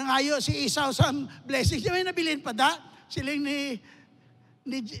 Nangayo si Esau sa blessing. May nabilin pa da. Siling ni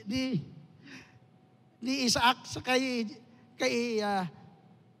Isaac sa kay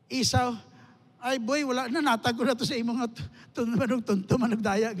Esau. Ay boy, wala na, natago na to sa imong tunto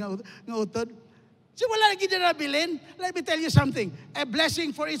managdaya nga utod. So wala lagi na nabilin. Let me tell you something. A blessing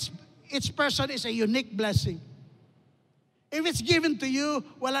for each person is a unique blessing. If it's given to you,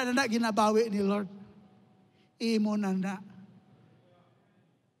 wala na ginabawi ni Lord. Imo na.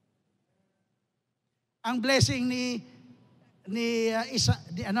 Ang blessing ni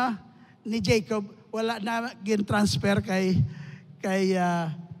Jacob, wala na gin-transfer kay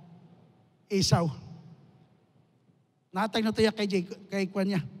Esau. Natay na to kay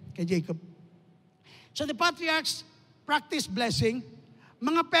Jacob. So the patriarchs practice blessing.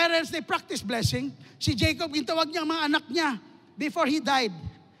 Mga parents, they practice blessing. Si Jacob, gintawag niya ang mga anak niya before he died.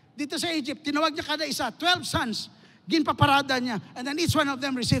 Dito sa Egypt, tinawag niya kada isa, 12 sons, ginpaparada niya. And then each one of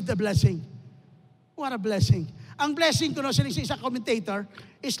them received the blessing. What a blessing. Ang blessing, kuno sa isa commentator,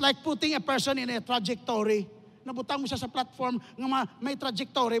 is like putting a person in a trajectory. Nabutang mo siya sa platform ng may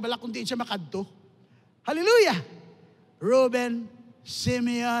trajectory, wala kung di siya makadto. Hallelujah! Reuben,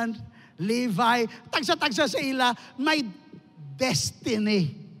 Simeon, Levi, tagsa-tagsa sa ila, may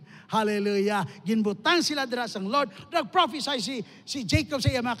destiny. Hallelujah. Ginbutang sila dira sang Lord. Nag-prophesy si Jacob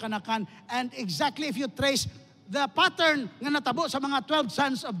sa iya mga kanakan. And exactly if you trace the pattern nga natabo sa mga 12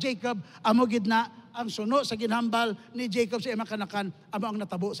 sons of Jacob, amo gid na ang suno sa ginhambal ni Jacob sa iya mga kanakan, amo ang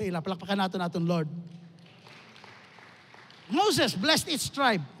natabo sa ila. Palakpakan naton Lord. Moses blessed each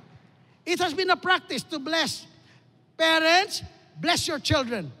tribe. It has been a practice to bless. Parents, bless your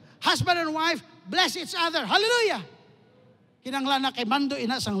children. Husband and wife, bless each other. Hallelujah! Kinanglan na kay mando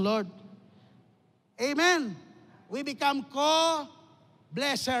ina sang Lord. Amen. We become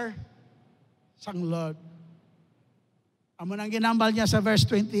co-blesser sang Lord. Amo nang ginambal niya sa verse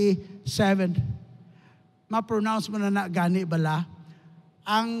 27. Ma-pronounce mo na gani bala.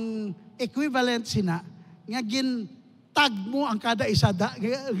 Ang equivalent sina, nga tag mo ang kada isa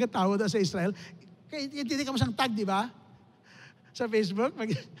tawod sa Israel. Kaya hindi ka mo sang tag, di ba? Sa Facebook,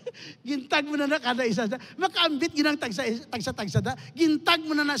 gintag mo na kada isa. Makaambit ginang tagsa da. Gintag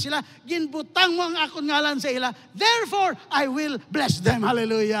mo na sila. Ginbutang mo ang akong ngalan sa ila. Therefore, I will bless them.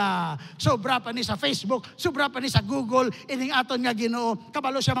 Hallelujah. Sobra pa ni sa Facebook, sobra pa ni sa Google, ining aton nga Ginoo.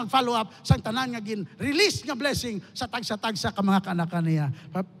 Kabalo siya mag-follow up sa tanan nga release nga blessing sa tagsa-tagsa ka mga kanakan niya.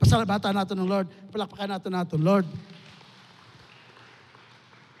 Pasalamatan natin ng Lord. Palakpakan natin Lord.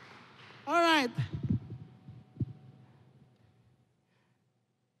 All right.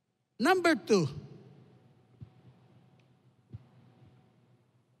 Number 2,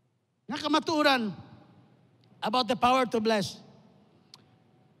 nga kamaturan about the power to bless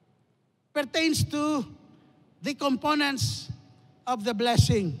pertains to the components of the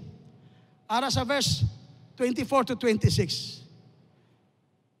blessing. Ara sa verse 24 to 26.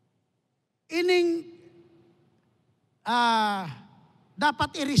 Ining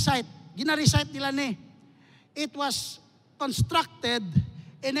dapat i-recite. Gina-recite nila ni. It was constructed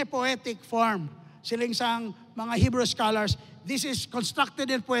in a poetic form. Siling sang mga Hebrew scholars, this is constructed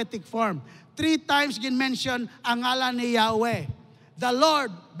in poetic form. 3 times gin-mention ang ngalan ni Yahweh. The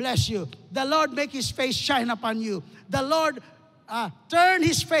Lord bless you. The Lord make His face shine upon you. The Lord turn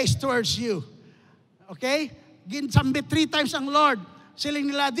His face towards you. Okay? Ginsambit 3 times ang Lord.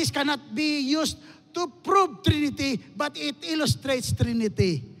 Siling nila, this cannot be used to prove Trinity, but it illustrates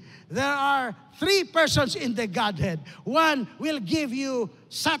Trinity. There are 3 persons in the Godhead. One will give you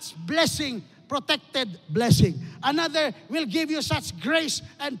such blessing, protected blessing. Another will give you such grace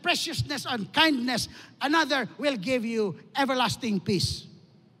and preciousness and kindness. Another will give you everlasting peace.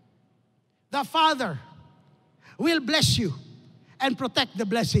 The Father will bless you and protect the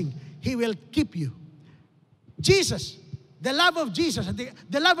blessing. He will keep you. Jesus, the love of Jesus,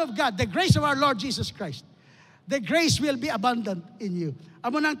 the love of God, the grace of our Lord Jesus Christ, the grace will be abundant in you.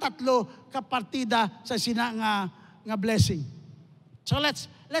 Amo nang 3 kapartida sa sina nga blessing. So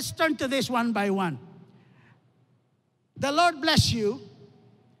let's turn to this one by one. The Lord bless you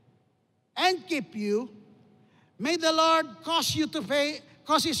and keep you. May the Lord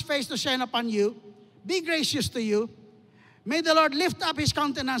cause His face to shine upon you, be gracious to you. May the Lord lift up His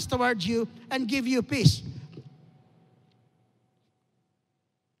countenance towards you and give you peace.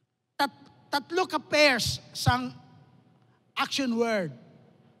 3 ka pairs sang action word.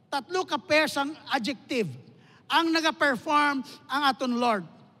 3 ka pairs ang adjective ang naga-perform ang aton Lord.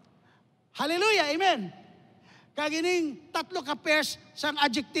 Hallelujah, amen. Kagining 3 ka pairs sang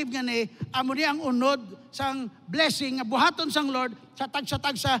adjective nga ni amo ni ang unod sang blessing nga buhaton sang Lord sa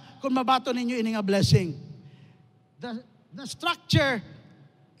tagsa kung mabaton ninyo ini nga blessing. The structure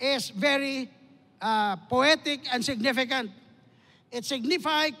is very poetic and significant. It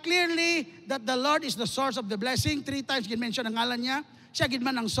signifies clearly that the Lord is the source of the blessing. 3 times gin-mention ang ngalan niya. Siya gid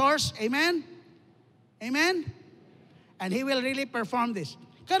man ang source. Amen? Amen? And He will really perform this.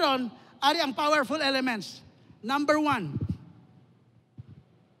 Karon, ari ang powerful elements. Number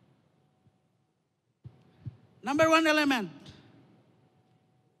 1. Number 1 element.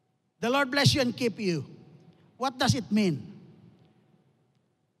 The Lord bless you and keep you. What does it mean?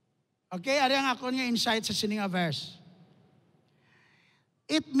 Okay, ari ang ako niya insight sa sininga verse.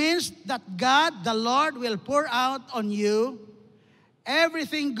 It means that God, the Lord, will pour out on you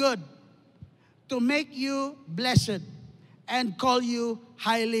everything good to make you blessed and call you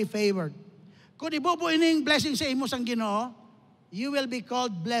highly favored. Kung ibubuining blessing sa imo sang Ginoo, you will be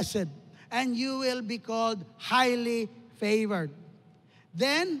called blessed and you will be called highly favored.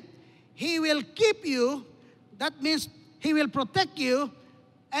 Then, He will keep you. That means He will protect you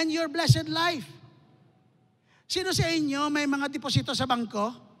and your blessed life. Sino sa inyo may mga deposito sa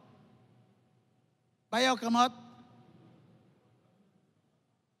bangko? Bayaw kamot?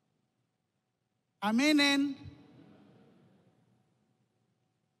 Aminin.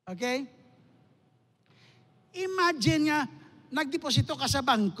 Okay? Imagine nga, nagdeposito ka sa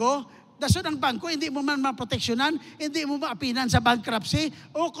bangko, dason ang bangko, hindi mo man maproteksyonan, hindi mo maapinan sa bankruptcy,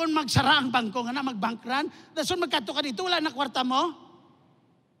 o kung magsara ang bangko nga na, magbankran, dason magkato ka dito, wala na kwarta mo.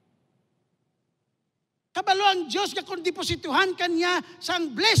 Kabalo ang Diyos nga kung deposituhan kanya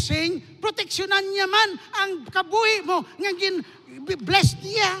sang blessing, proteksyonan niya man ang kabuhi mo nga blessed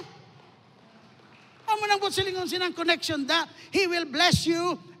niya. Amo nang buot silingon sinang connection that He will bless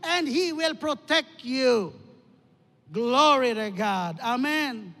you and He will protect you. Glory to God.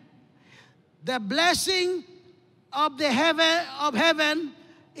 Amen. The blessing of the heaven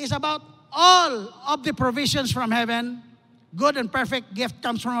is about all of the provisions from heaven. Good and perfect gift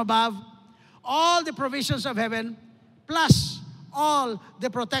comes from above. All the provisions of heaven, plus all the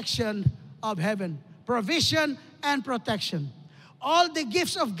protection of heaven. Provision and protection. All the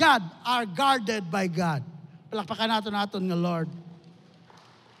gifts of God are guarded by God. Palakpakan natin ng Lord.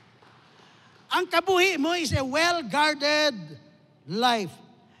 Ang kabuhi mo is a well-guarded life.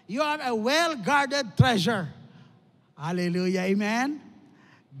 You are a well-guarded treasure. Hallelujah, amen?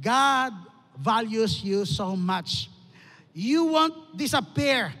 God values you so much. You won't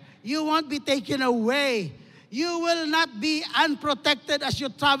disappear. You won't be taken away. You will not be unprotected as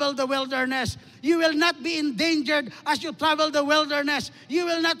you travel the wilderness. You will not be endangered as you travel the wilderness. You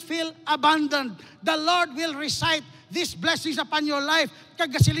will not feel abandoned. The Lord will recite these blessings upon your life.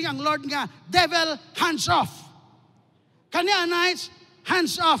 Kagasiling ang Lord nga, devil, hands off. Canaanites,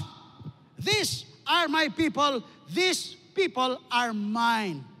 hands off. These are my people. These people are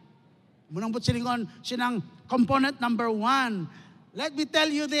mine. Munang butsilingon, sinang component number 1. Let me tell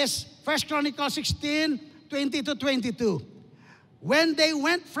you this, 1 Chronicles 16, 20 to 22. When they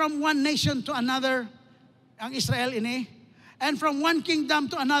went from one nation to another, ang Israel ini, and from one kingdom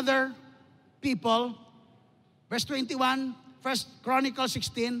to another people, verse 21, 1 Chronicles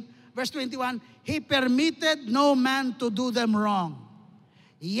 16, verse 21, He permitted no man to do them wrong.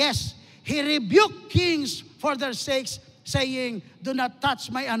 Yes, He rebuked kings for their sakes, saying, do not touch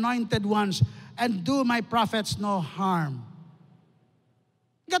my anointed ones, and do my prophets no harm.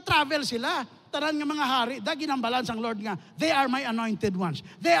 Ga-travel sila. Taran nga mga hari, dagi ng balance ang Lord nga, they are my anointed ones.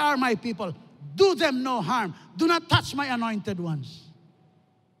 They are my people. Do them no harm. Do not touch my anointed ones.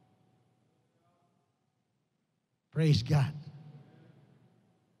 Praise God.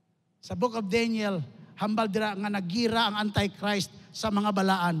 Sa book of Daniel, hambal dira nga nagira ang Antichrist sa mga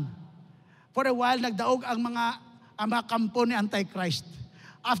balaan. For a while, nagdaog ang mga kampo ni Antichrist.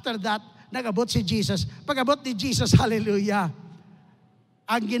 After that, nag-abot si Jesus. Pag-abot ni Jesus, hallelujah,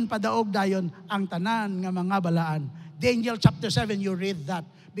 ang ginpadaog dayon ang tanan nga mga balaan. Daniel chapter 7, you read that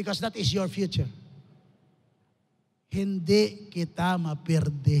because that is your future. Hindi kita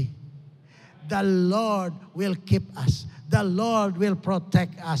mapirdi. The Lord will keep us. The Lord will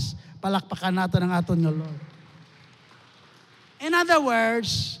protect us. Palakpakan natin ang aton nga Lord. In other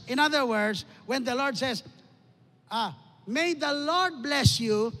words, when the Lord says, may the Lord bless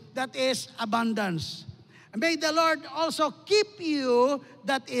you, that is abundance. May the Lord also keep you,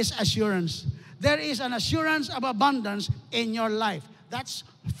 that is assurance. There is an assurance of abundance in your life. That's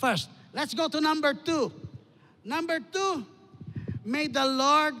first. Let's go to number 2. Number 2, may the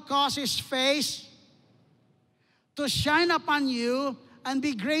Lord cause His face to shine upon you and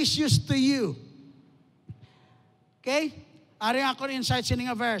be gracious to you. Okay? Ari ako insight sining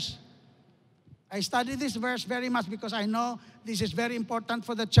a verse. I studied this verse very much because I know this is very important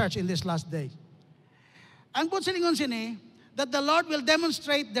for the church in this last day. Ang silingon sini, that the Lord will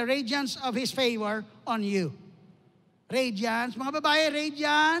demonstrate the radiance of His favor on you. Radiance, mga babae,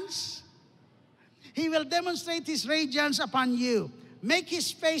 radiance. He will demonstrate His radiance upon you. Make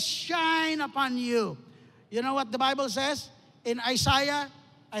His face shine upon you. You know what the Bible says? In Isaiah,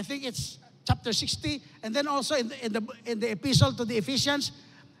 I think it's chapter 60, and then also in the epistle to the Ephesians,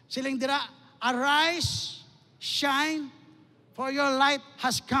 siling dira, arise, shine, for your light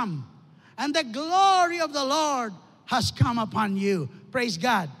has come. And the glory of the Lord has come upon you. Praise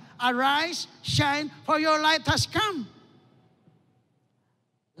God. Arise, shine, for your light has come.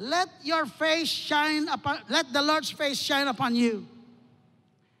 Let your face shine upon, let the Lord's face shine upon you.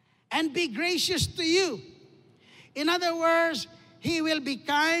 And be gracious to you. In other words, He will be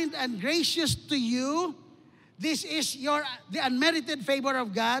kind and gracious to you. This is the unmerited favor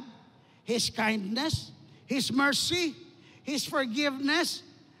of God. His kindness, His mercy, His forgiveness,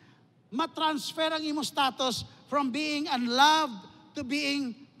 matransfer ang imong status from being unloved to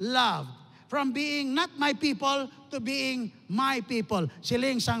being loved. From being not my people to being my people.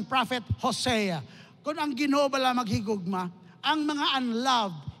 Siling sang prophet Hosea. Kung ang Ginoo bala maghigugma, ang mga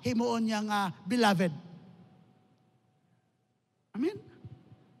unloved, himuon niya nga beloved. Amen?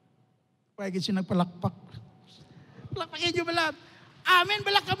 Pwede siya nagpalakpak. Palakpakin niyo bala. Amen,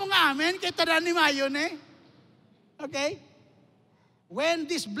 bala ka mo nga amen. Kaya taran ni Mayon eh. Okay? When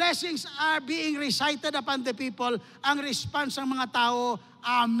these blessings are being recited upon the people, ang response ng mga tao,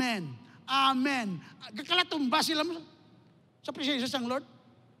 Amen. Amen. Kalatumba sila sa presensya ng Lord.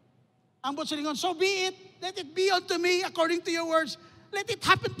 Ang silingon, so be it. Let it be unto me according to your words. Let it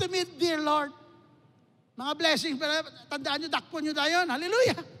happen to me, dear Lord. Mga blessings, tandaan nyo, dakpo nyo dayon.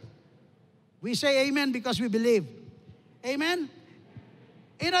 Hallelujah. We say amen because we believe. Amen?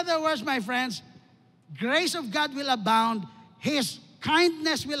 In other words, my friends, grace of God will abound. His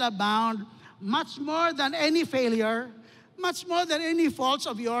kindness will abound much more than any failure, much more than any faults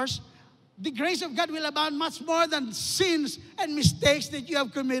of yours. The grace of God will abound much more than sins and mistakes that you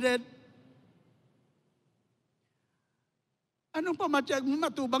have committed. Anong pamatiyag mo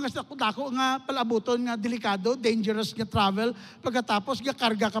matubang sa dako nga palabuton nga delikado, dangerous nga travel, pagkatapos nga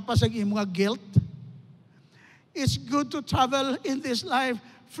karga ka pa sa imong nga guilt? It's good to travel in this life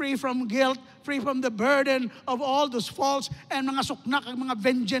free from guilt, free from the burden of all those faults and mga suknak, mga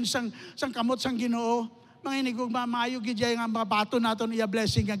vengeance sang kamot sang Ginoo. Mga inigong maayo gidya nga mga bato naton iya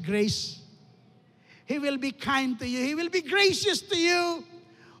blessing nga grace. He will be kind to you. He will be gracious to you.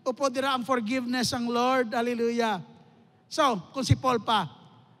 Upo dira ang forgiveness ang Lord. Hallelujah. So, kung si Paul pa,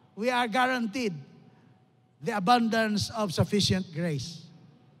 we are guaranteed the abundance of sufficient grace.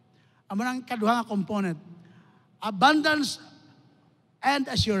 Amo nang kaduha nga component. Abundance and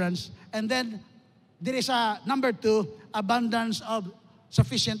assurance. And then, there is a number 2, abundance of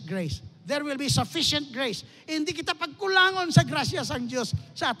sufficient grace. There will be sufficient grace. Hindi kita pagkulangon sa grasya sang Diyos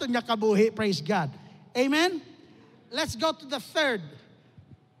sa aton nga kabuhi. Praise God. Amen? Let's go to the third.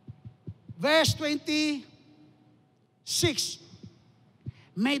 Verse 26.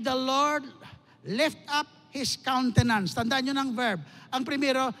 May the Lord lift up His countenance. Tandaan nyo ng verb. Ang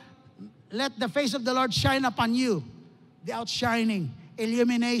primero, let the face of the Lord shine upon you. The outshining,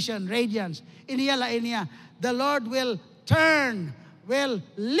 illumination, radiance. Iniya. The Lord will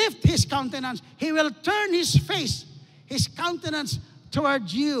lift His countenance. He will turn His face, His countenance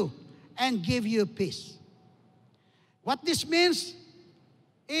towards you and give you peace. What this means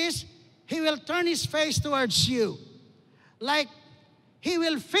is He will turn His face towards you. Like He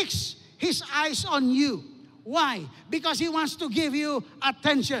will fix His eyes on you. Why? Because He wants to give you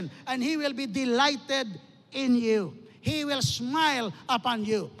attention and He will be delighted in you. He will smile upon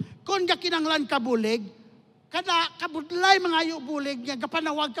you. Kung kinanglan ka bulig, kada kabudlay mga ayo bulig niya,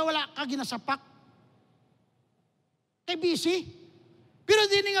 kapanawag ka, wala ka ginasapak. Kay busy. Pero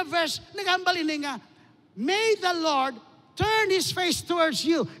din nga verse, nagambal ini nga, may the Lord turn His face towards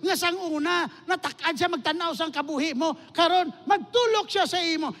you. Nga sang una, natakad siya magtanaw sang kabuhi mo. Karon, magtulok siya sa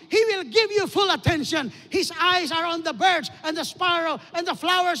imo. He will give you full attention. His eyes are on the birds and the sparrow and the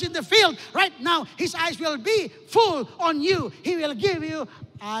flowers in the field. Right now, His eyes will be full on you. He will give you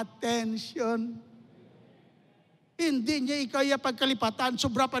attention. Hindi niya ikaya pagkalipatan,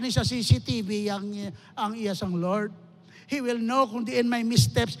 sobra pa niya sa CCTV ang iya sang Lord. He will know kung diin may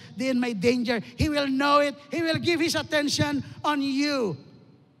missteps, diin may danger. He will know it. He will give His attention on you.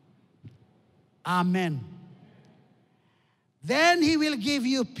 Amen. Then He will give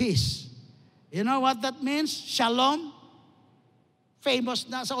you peace. You know what that means? Shalom. Famous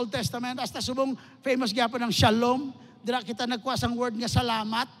na sa Old Testament. Hasta subong famous gyapon ng shalom. Dira kita nagkuha sang word nga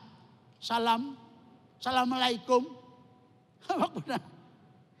salamat. Salam. Salam alaikum.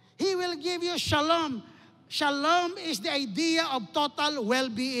 He will give you shalom. Shalom is the idea of total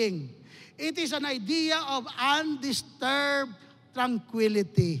well-being. It is an idea of undisturbed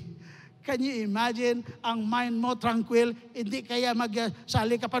tranquility. Can you imagine ang mind mo tranquil? Hindi kaya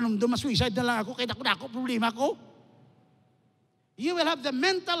magsali ka pa nung suicide na lang ako, kaya ako problema ko. You will have the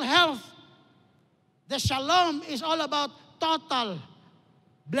mental health. The shalom is all about total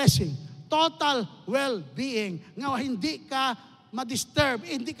blessing, total well-being. Nga hindi ka ma-disturb,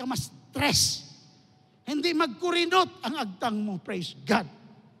 hindi ka ma-stress. Hindi magkurinot ang agtang mo. Praise God.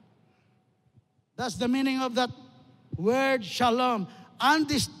 That's the meaning of that word shalom.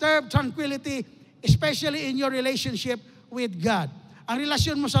 Undisturbed tranquility, especially in your relationship with God. Ang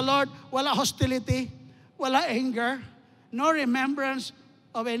relasyon mo sa Lord, wala hostility, wala anger, no remembrance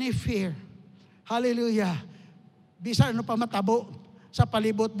of any fear. Hallelujah. Bisan ano pa matabo sa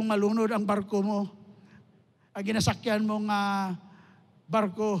palibot mong malunod ang barko mo. Ang ginasakyan mong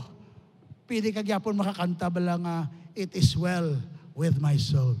barko, pwede kagyapon makakanta bala nga, it is well with my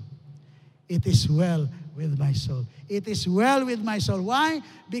soul. It is well with my soul. It is well with my soul. Why?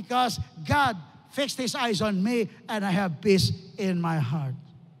 Because God fixed His eyes on me and I have peace in my heart.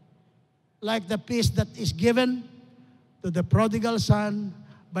 Like the peace that is given to the prodigal son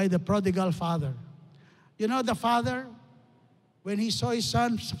by the prodigal father. You know the father, when he saw his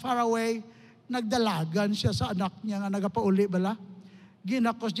son far away, nagdalagan siya sa anak niya nga nagapauli bala.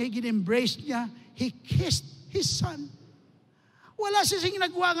 Ginakos niya, gin-embrace niya, he kissed his son. Wala siya sing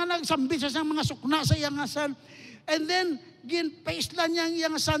nagwa nga nagsambit siya sa mga sukna sa iyang son. And then, ginpaislan niya ang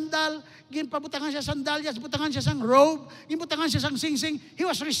iyang sandal, ginpabutangan siya sandalyas, butangan siya sang robe, ginbutangan siya sang singsing. He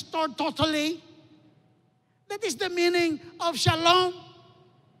was restored totally. That is the meaning of shalom.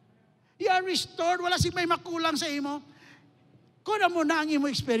 You are restored, wala sing may makulang sa imo. Kuna mo na ang imo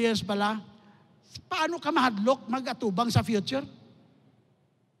experience pala, paano ka mahadlok mag-atubang sa future?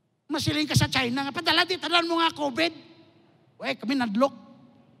 Masiling ka sa China nga, padala di, tanan mo nga COVID. Uy, kami nadlok.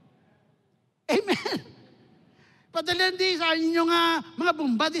 Amen. Padala di sa inyo nga, mga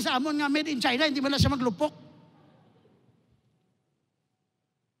bomba di sa amon nga made in China, hindi mo na siya maglupok.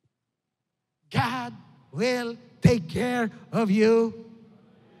 God will take care of you.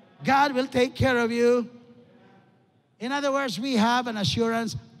 God will take care of you. In other words, we have an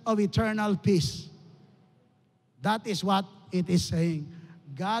assurance of eternal peace. That is what it is saying.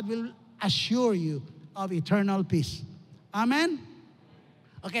 God will assure you of eternal peace. Amen?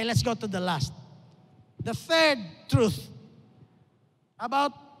 Okay, let's go to the last. The third truth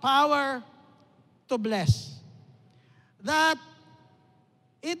about power to bless, that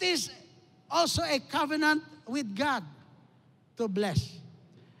it is also a covenant with God to bless.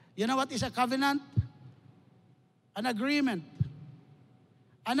 You know what is a covenant? An agreement.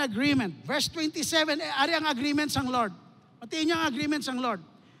 An agreement. Verse 27, ari ang agreement sang Lord. Matiin niyo ang agreement sang Lord.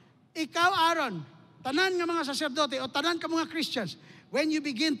 Ikaw, Aaron, tanan nga mga saserdote o tanan ka mga Christians, when you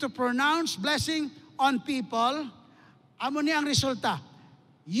begin to pronounce blessing on people, amo ni ang resulta.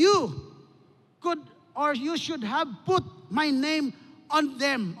 You could or you should have put my name on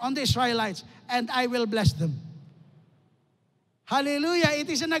them, on the Israelites, and I will bless them. Hallelujah. It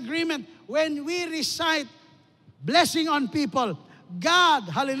is an agreement. When we recite blessing on people, God,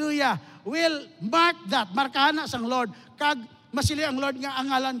 hallelujah, will mark that. Markahan na sang Lord. Kag masili ang Lord nga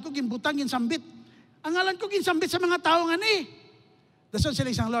angalan ko ginbutang ginsambit. Angalan ko ginsambit sa mga tao nga ni. Dason sila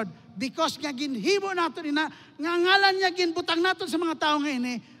sang Lord. Because nga ginhimo naton ina, nga angalan niya ginbutang naton sa mga tao nga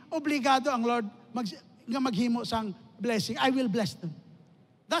ini, obligado ang Lord nga maghimo sang blessing. I will bless them.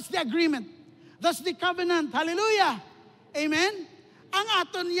 That's the agreement. That's the covenant. Hallelujah. Amen? Ang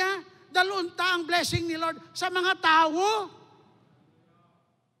aton niya, dalunta ang blessing ni Lord sa mga tao.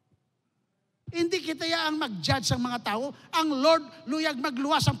 Hindi kita ang mag-judge sa mga tao. Ang Lord, luyag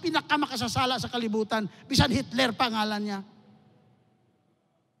magluwas ang pinakamakasasala sa kalibutan. Bisan Hitler pangalan niya.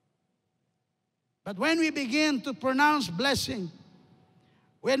 But when we begin to pronounce blessing,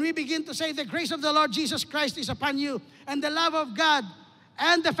 when we begin to say the grace of the Lord Jesus Christ is upon you, and the love of God,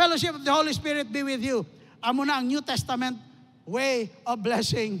 and the fellowship of the Holy Spirit be with you, amo na ang New Testament way of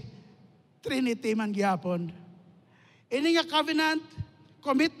blessing. Trinity man gyapon. Ini nga covenant,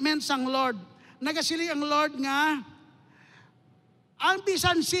 commitment sang Lord. Nagasili ang Lord nga, ang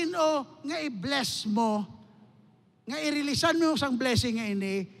bisan sino nga i-bless mo, nga i-releasean mo sang blessing nga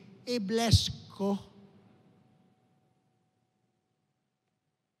ini, i-bless ko.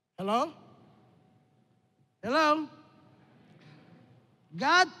 Hello? Hello?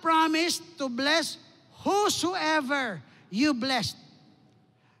 God promised to bless whosoever you blessed.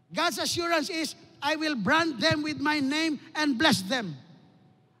 God's assurance is, I will brand them with my name and bless them.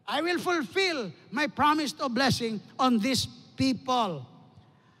 I will fulfill my promise of blessing on these people.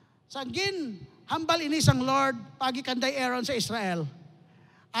 Sagin, hambal ini sang Lord, pagi kanday Aaron sa Israel.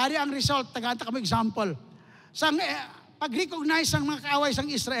 Ari ang result, tagaanta kami example. Sang pag-recognize sang mga kaaway sang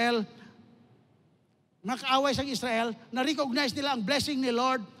Israel, na-recognize nila ang blessing ni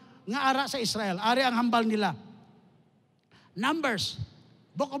Lord nga ara sa Israel. Ari ang hambal nila. Numbers,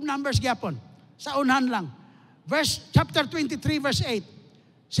 Book of Numbers gyapon. Sa unahan lang. Chapter 23, verse 8.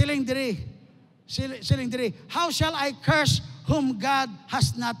 Siling diri. How shall I curse whom God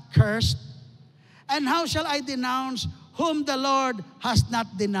has not cursed? And how shall I denounce whom the Lord has not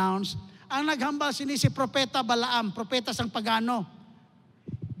denounced? Ang naghambal sini si Propeta Balaam, propeta sang pagano.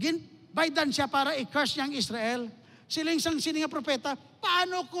 Ginbaydan siya para i-curse niyang Israel. Siling sang sini nga propeta,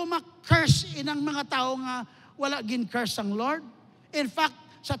 paano ko ma-curse inang mga tao nga wala gin-curse sang Lord? In fact,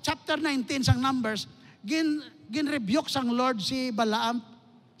 sa chapter 19 sang Numbers, gin-rebuke sang Lord si Balaam.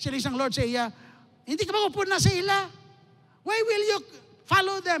 Siling sang Lord sa iya, hindi ka magpuna sa ila. Why will you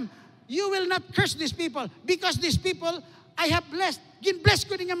follow them? You will not curse these people because these people I have blessed. Gin-bless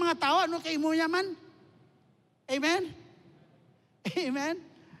ko din ang mga tao. Ano kay mo yaman? Amen? Amen?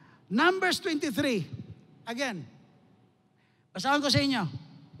 Numbers 23. Again. Basahan ko sa inyo.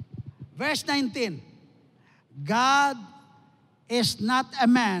 Verse 19. God is not a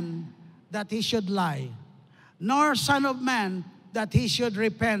man that he should lie, nor son of man that he should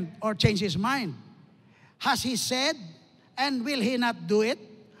repent or change his mind. Has he said, and will he not do it?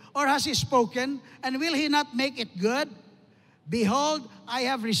 Or has he spoken, and will he not make it good? Behold, I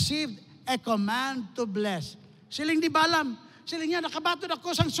have received a command to bless. Siling di Balaam, siling niya, nakabatod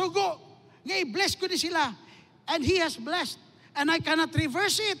ako sang sugo. Nga i-bless ko di sila. And he has blessed. And I cannot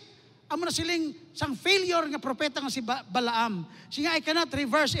reverse it. Amo na siling sang failure nga propeta nga si Balaam. Siya, I cannot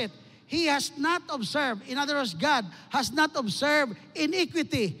reverse it. He has not observed, in other words, God has not observed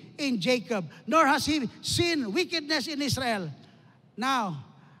iniquity in Jacob, nor has he seen wickedness in Israel. Now,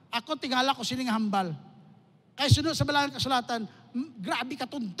 ako tingala ko sining hambal. Kay sunod sa balang kasulatan, grabe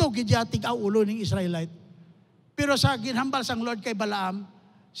katuntog gid tigaw ulo ning Israelite. Pero sa ginhambal sang Lord kay Balaam,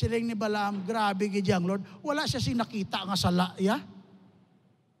 siling ni Balaam, grabe gid ang Lord. Wala siya sing nakita nga sala, ya?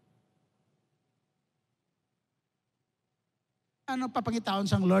 Ano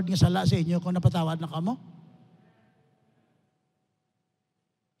papangitaon sang Lord nga sala sa inyo kung napatawad na kamo?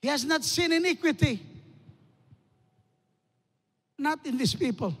 He has not seen iniquity. Not in these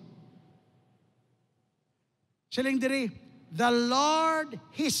people. Siling diri, the Lord,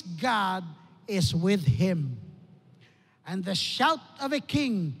 His God, is with him, and the shout of a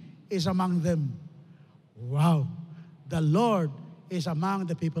king is among them. Wow, the Lord is among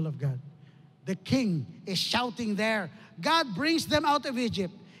the people of God. The king is shouting there. God brings them out of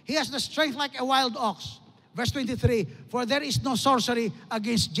Egypt. He has the strength like a wild ox. Verse 23, for there is no sorcery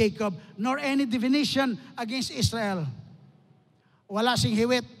against Jacob, nor any divination against Israel. Wala sing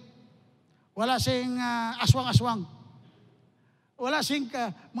hiwit. Wala sing aswang-aswang. Wala sing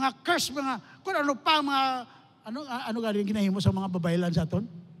mga curse, mga, kung ano pa, mga, ano galing ginahimo sa mga babaylan sa aton?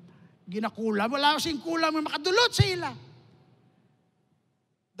 Ginakulam. Wala sing kulam, makadulot sa ila.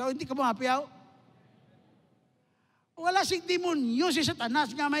 Daw hindi ka mahapiyaw. Wala sing demonyo si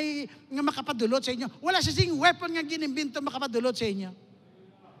Satanas nga may nga makapadulot sa inyo. Wala sing weapon nga ginimbento makapadulot sa inyo.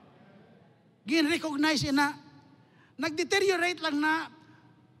 Gin-recognize ina. Nag-deteriorate lang na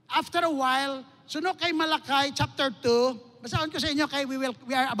after a while. Suno kay Malakay chapter 2. Basahin ko sa inyo kay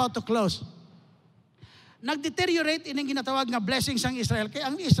we are about to close. Nag-deteriorate inang ginatawag nga blessings ang Israel. Kaya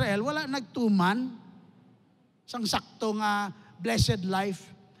ang Israel wala nagtuman sang sakto nga blessed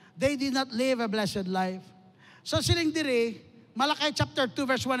life. They did not live a blessed life. So siling diri, Malakay chapter 2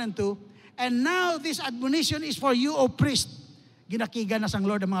 verse 1 and 2, and now this admonition is for you, O priest. Ginakigan na sang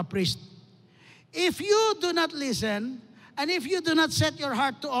Lord ang mga priest. If you do not listen, and if you do not set your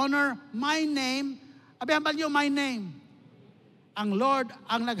heart to honor my name, abihambal niyo my name. Ang Lord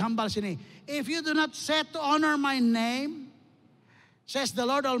ang naghambal sini. If you do not set to honor my name, says the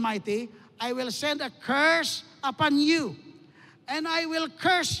Lord Almighty, I will send a curse upon you, and I will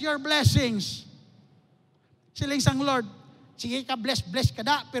curse your blessings. Siling sang Lord, sige ka bless ka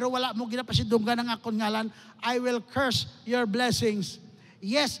da, pero wala mo ginapasidunggan ng akong ngalan, I will curse your blessings.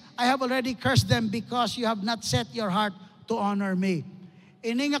 Yes, I have already cursed them because you have not set your heart to honor me.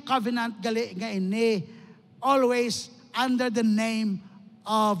 Ini nga covenant gali nga ini, always under the name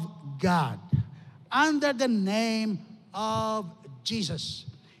of God. Under the name of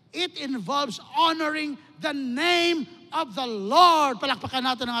Jesus. It involves honoring the name of the Lord. Palakpakan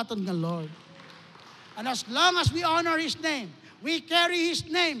natin ang aton nga Lord. And as long as we honor His name, we carry His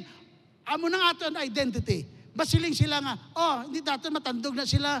name, amo na aton identity. Basiling sila nga, hindi dato matandog na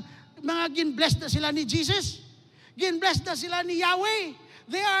sila, mga gin-blessed na sila ni Jesus. Gin-blessed na sila ni Yahweh.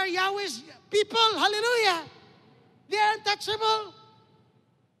 They are Yahweh's people. Hallelujah. They are untouchable.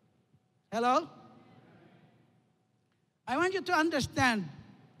 Hello? I want you to understand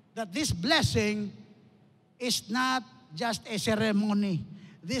that this blessing is not just a ceremony.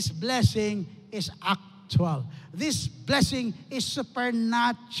 This blessing is actual. This blessing is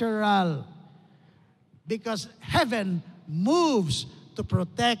supernatural because heaven moves to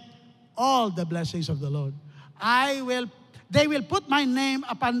protect all the blessings of the Lord. They will put my name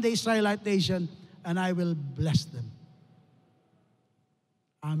upon the Israelite nation and I will bless them.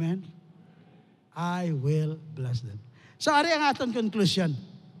 Amen? I will bless them. So, ari ang aton conclusion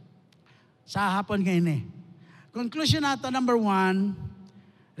sa hapon ngayon eh. Conclusion nato, number 1,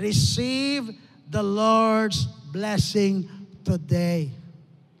 receive the Lord's blessing today.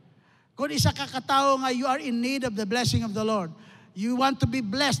 Kung isa ka katao nga you are in need of the blessing of the Lord, you want to be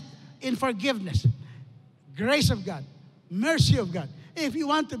blessed in forgiveness, grace of God, mercy of God. If you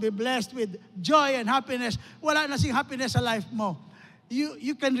want to be blessed with joy and happiness, wala na sing happiness sa life mo.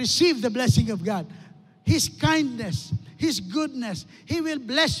 You can receive the blessing of God. His kindness, His goodness. He will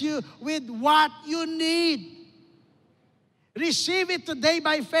bless you with what you need. Receive it today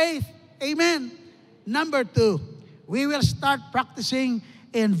by faith. Amen. Number 2, we will start practicing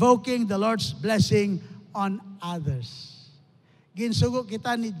invoking the Lord's blessing on others. Ginsugo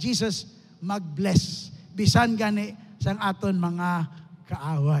kita ni Jesus mag-bless. Bisan gani sang aton mga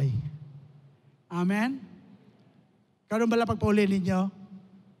kaaway. Amen? Karon bala pagpauli ninyo?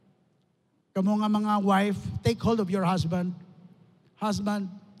 Kamu nga mga wife, take hold of your husband. Husband,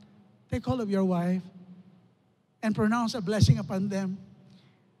 take hold of your wife and pronounce a blessing upon them.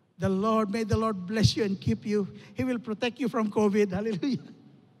 May the Lord bless you and keep you. He will protect you from COVID. Hallelujah.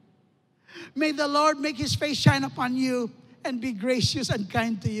 May the Lord make His face shine upon you and be gracious and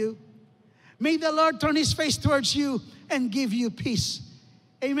kind to you. May the Lord turn His face towards you and give you peace.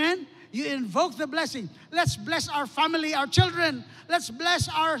 Amen? You invoke the blessing. Let's bless our family, our children. Let's bless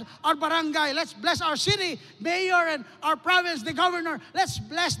our barangay. Let's bless our city, mayor, and our province, the governor. Let's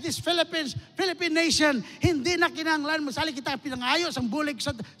bless this Philippine nation. Hindi na kinanglan, masali kita pinangayo sang bulig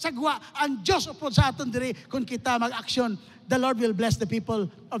sa gwa. Ang Diyos upod sa aton diri kung kita mag-action. The Lord will bless the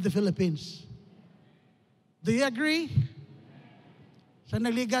people of the Philippines. Do you agree? Sa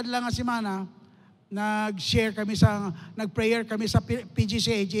nagligad lang nga semana, nag-prayer kami sa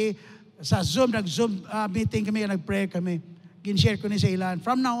PGCAG, sa Zoom, nag-Zoom meeting kami, nag-prayer kami. Gin-share ko ni sa ilan.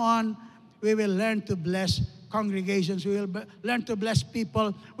 From now on, we will learn to bless congregations. We will learn to bless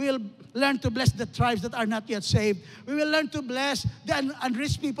people. We will learn to bless the tribes that are not yet saved. We will learn to bless the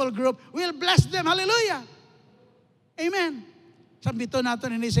unreached people group. We will bless them. Hallelujah. Amen. Sabi ito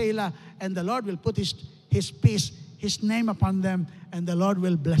natin ni Isaiah, and the Lord will put His peace, His name upon them, and the Lord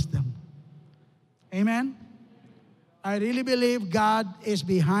will bless them. Amen. I really believe God is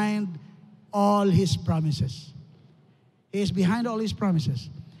behind all His promises. He is behind all His promises.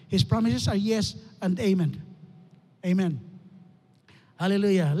 His promises are yes and amen. Amen.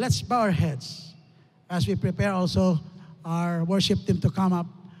 Hallelujah. Let's bow our heads as we prepare also our worship team to come up.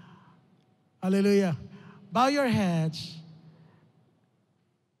 Hallelujah. Bow your heads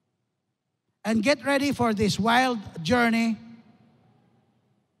and get ready for this wild journey,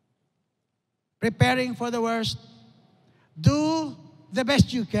 preparing for the worst. Do the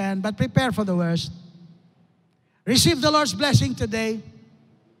best you can, but prepare for the worst. Receive the Lord's blessing today,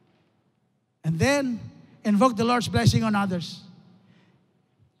 and then invoke the Lord's blessing on others.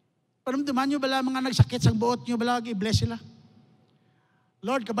 Paramdaman nyo bala mga nagsakit sa buot nyo, bala i-bless sila.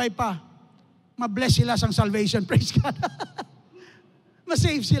 Lord, kabay pa, ma-bless sila sang salvation. Praise God.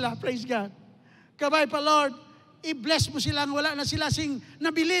 Ma-save sila. Praise God. Kabay pa, Lord, i-bless mo sila. Wala na sila sing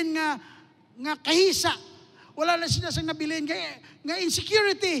nabilin nga kahisa. Wala na sila sing nabilin nga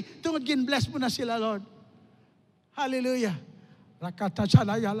insecurity. Tungod gin-bless mo na sila, Lord. Hallelujah.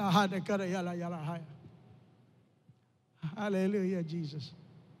 Hallelujah, Jesus.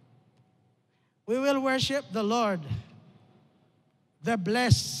 We will worship the Lord, the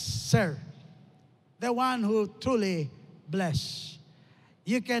blesser, the one who truly bless.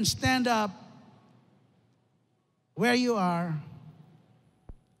 You can stand up where you are.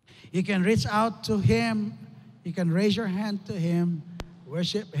 You can reach out to Him. You can raise your hand to Him.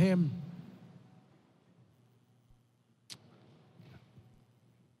 Worship Him.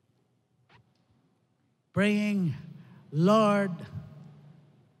 Praying, Lord,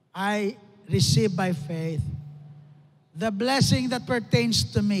 I receive by faith the blessing that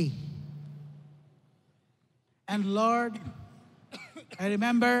pertains to me. And Lord, I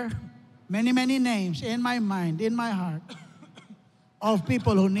remember many, many names in my mind, in my heart, of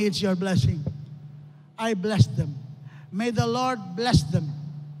people who needs your blessing. I bless them. May the Lord bless them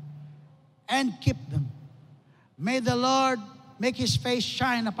and keep them. May the Lord make His face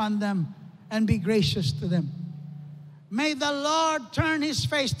shine upon them and be gracious to them. May the Lord turn His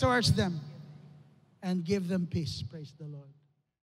face towards them and give them peace. Praise the Lord.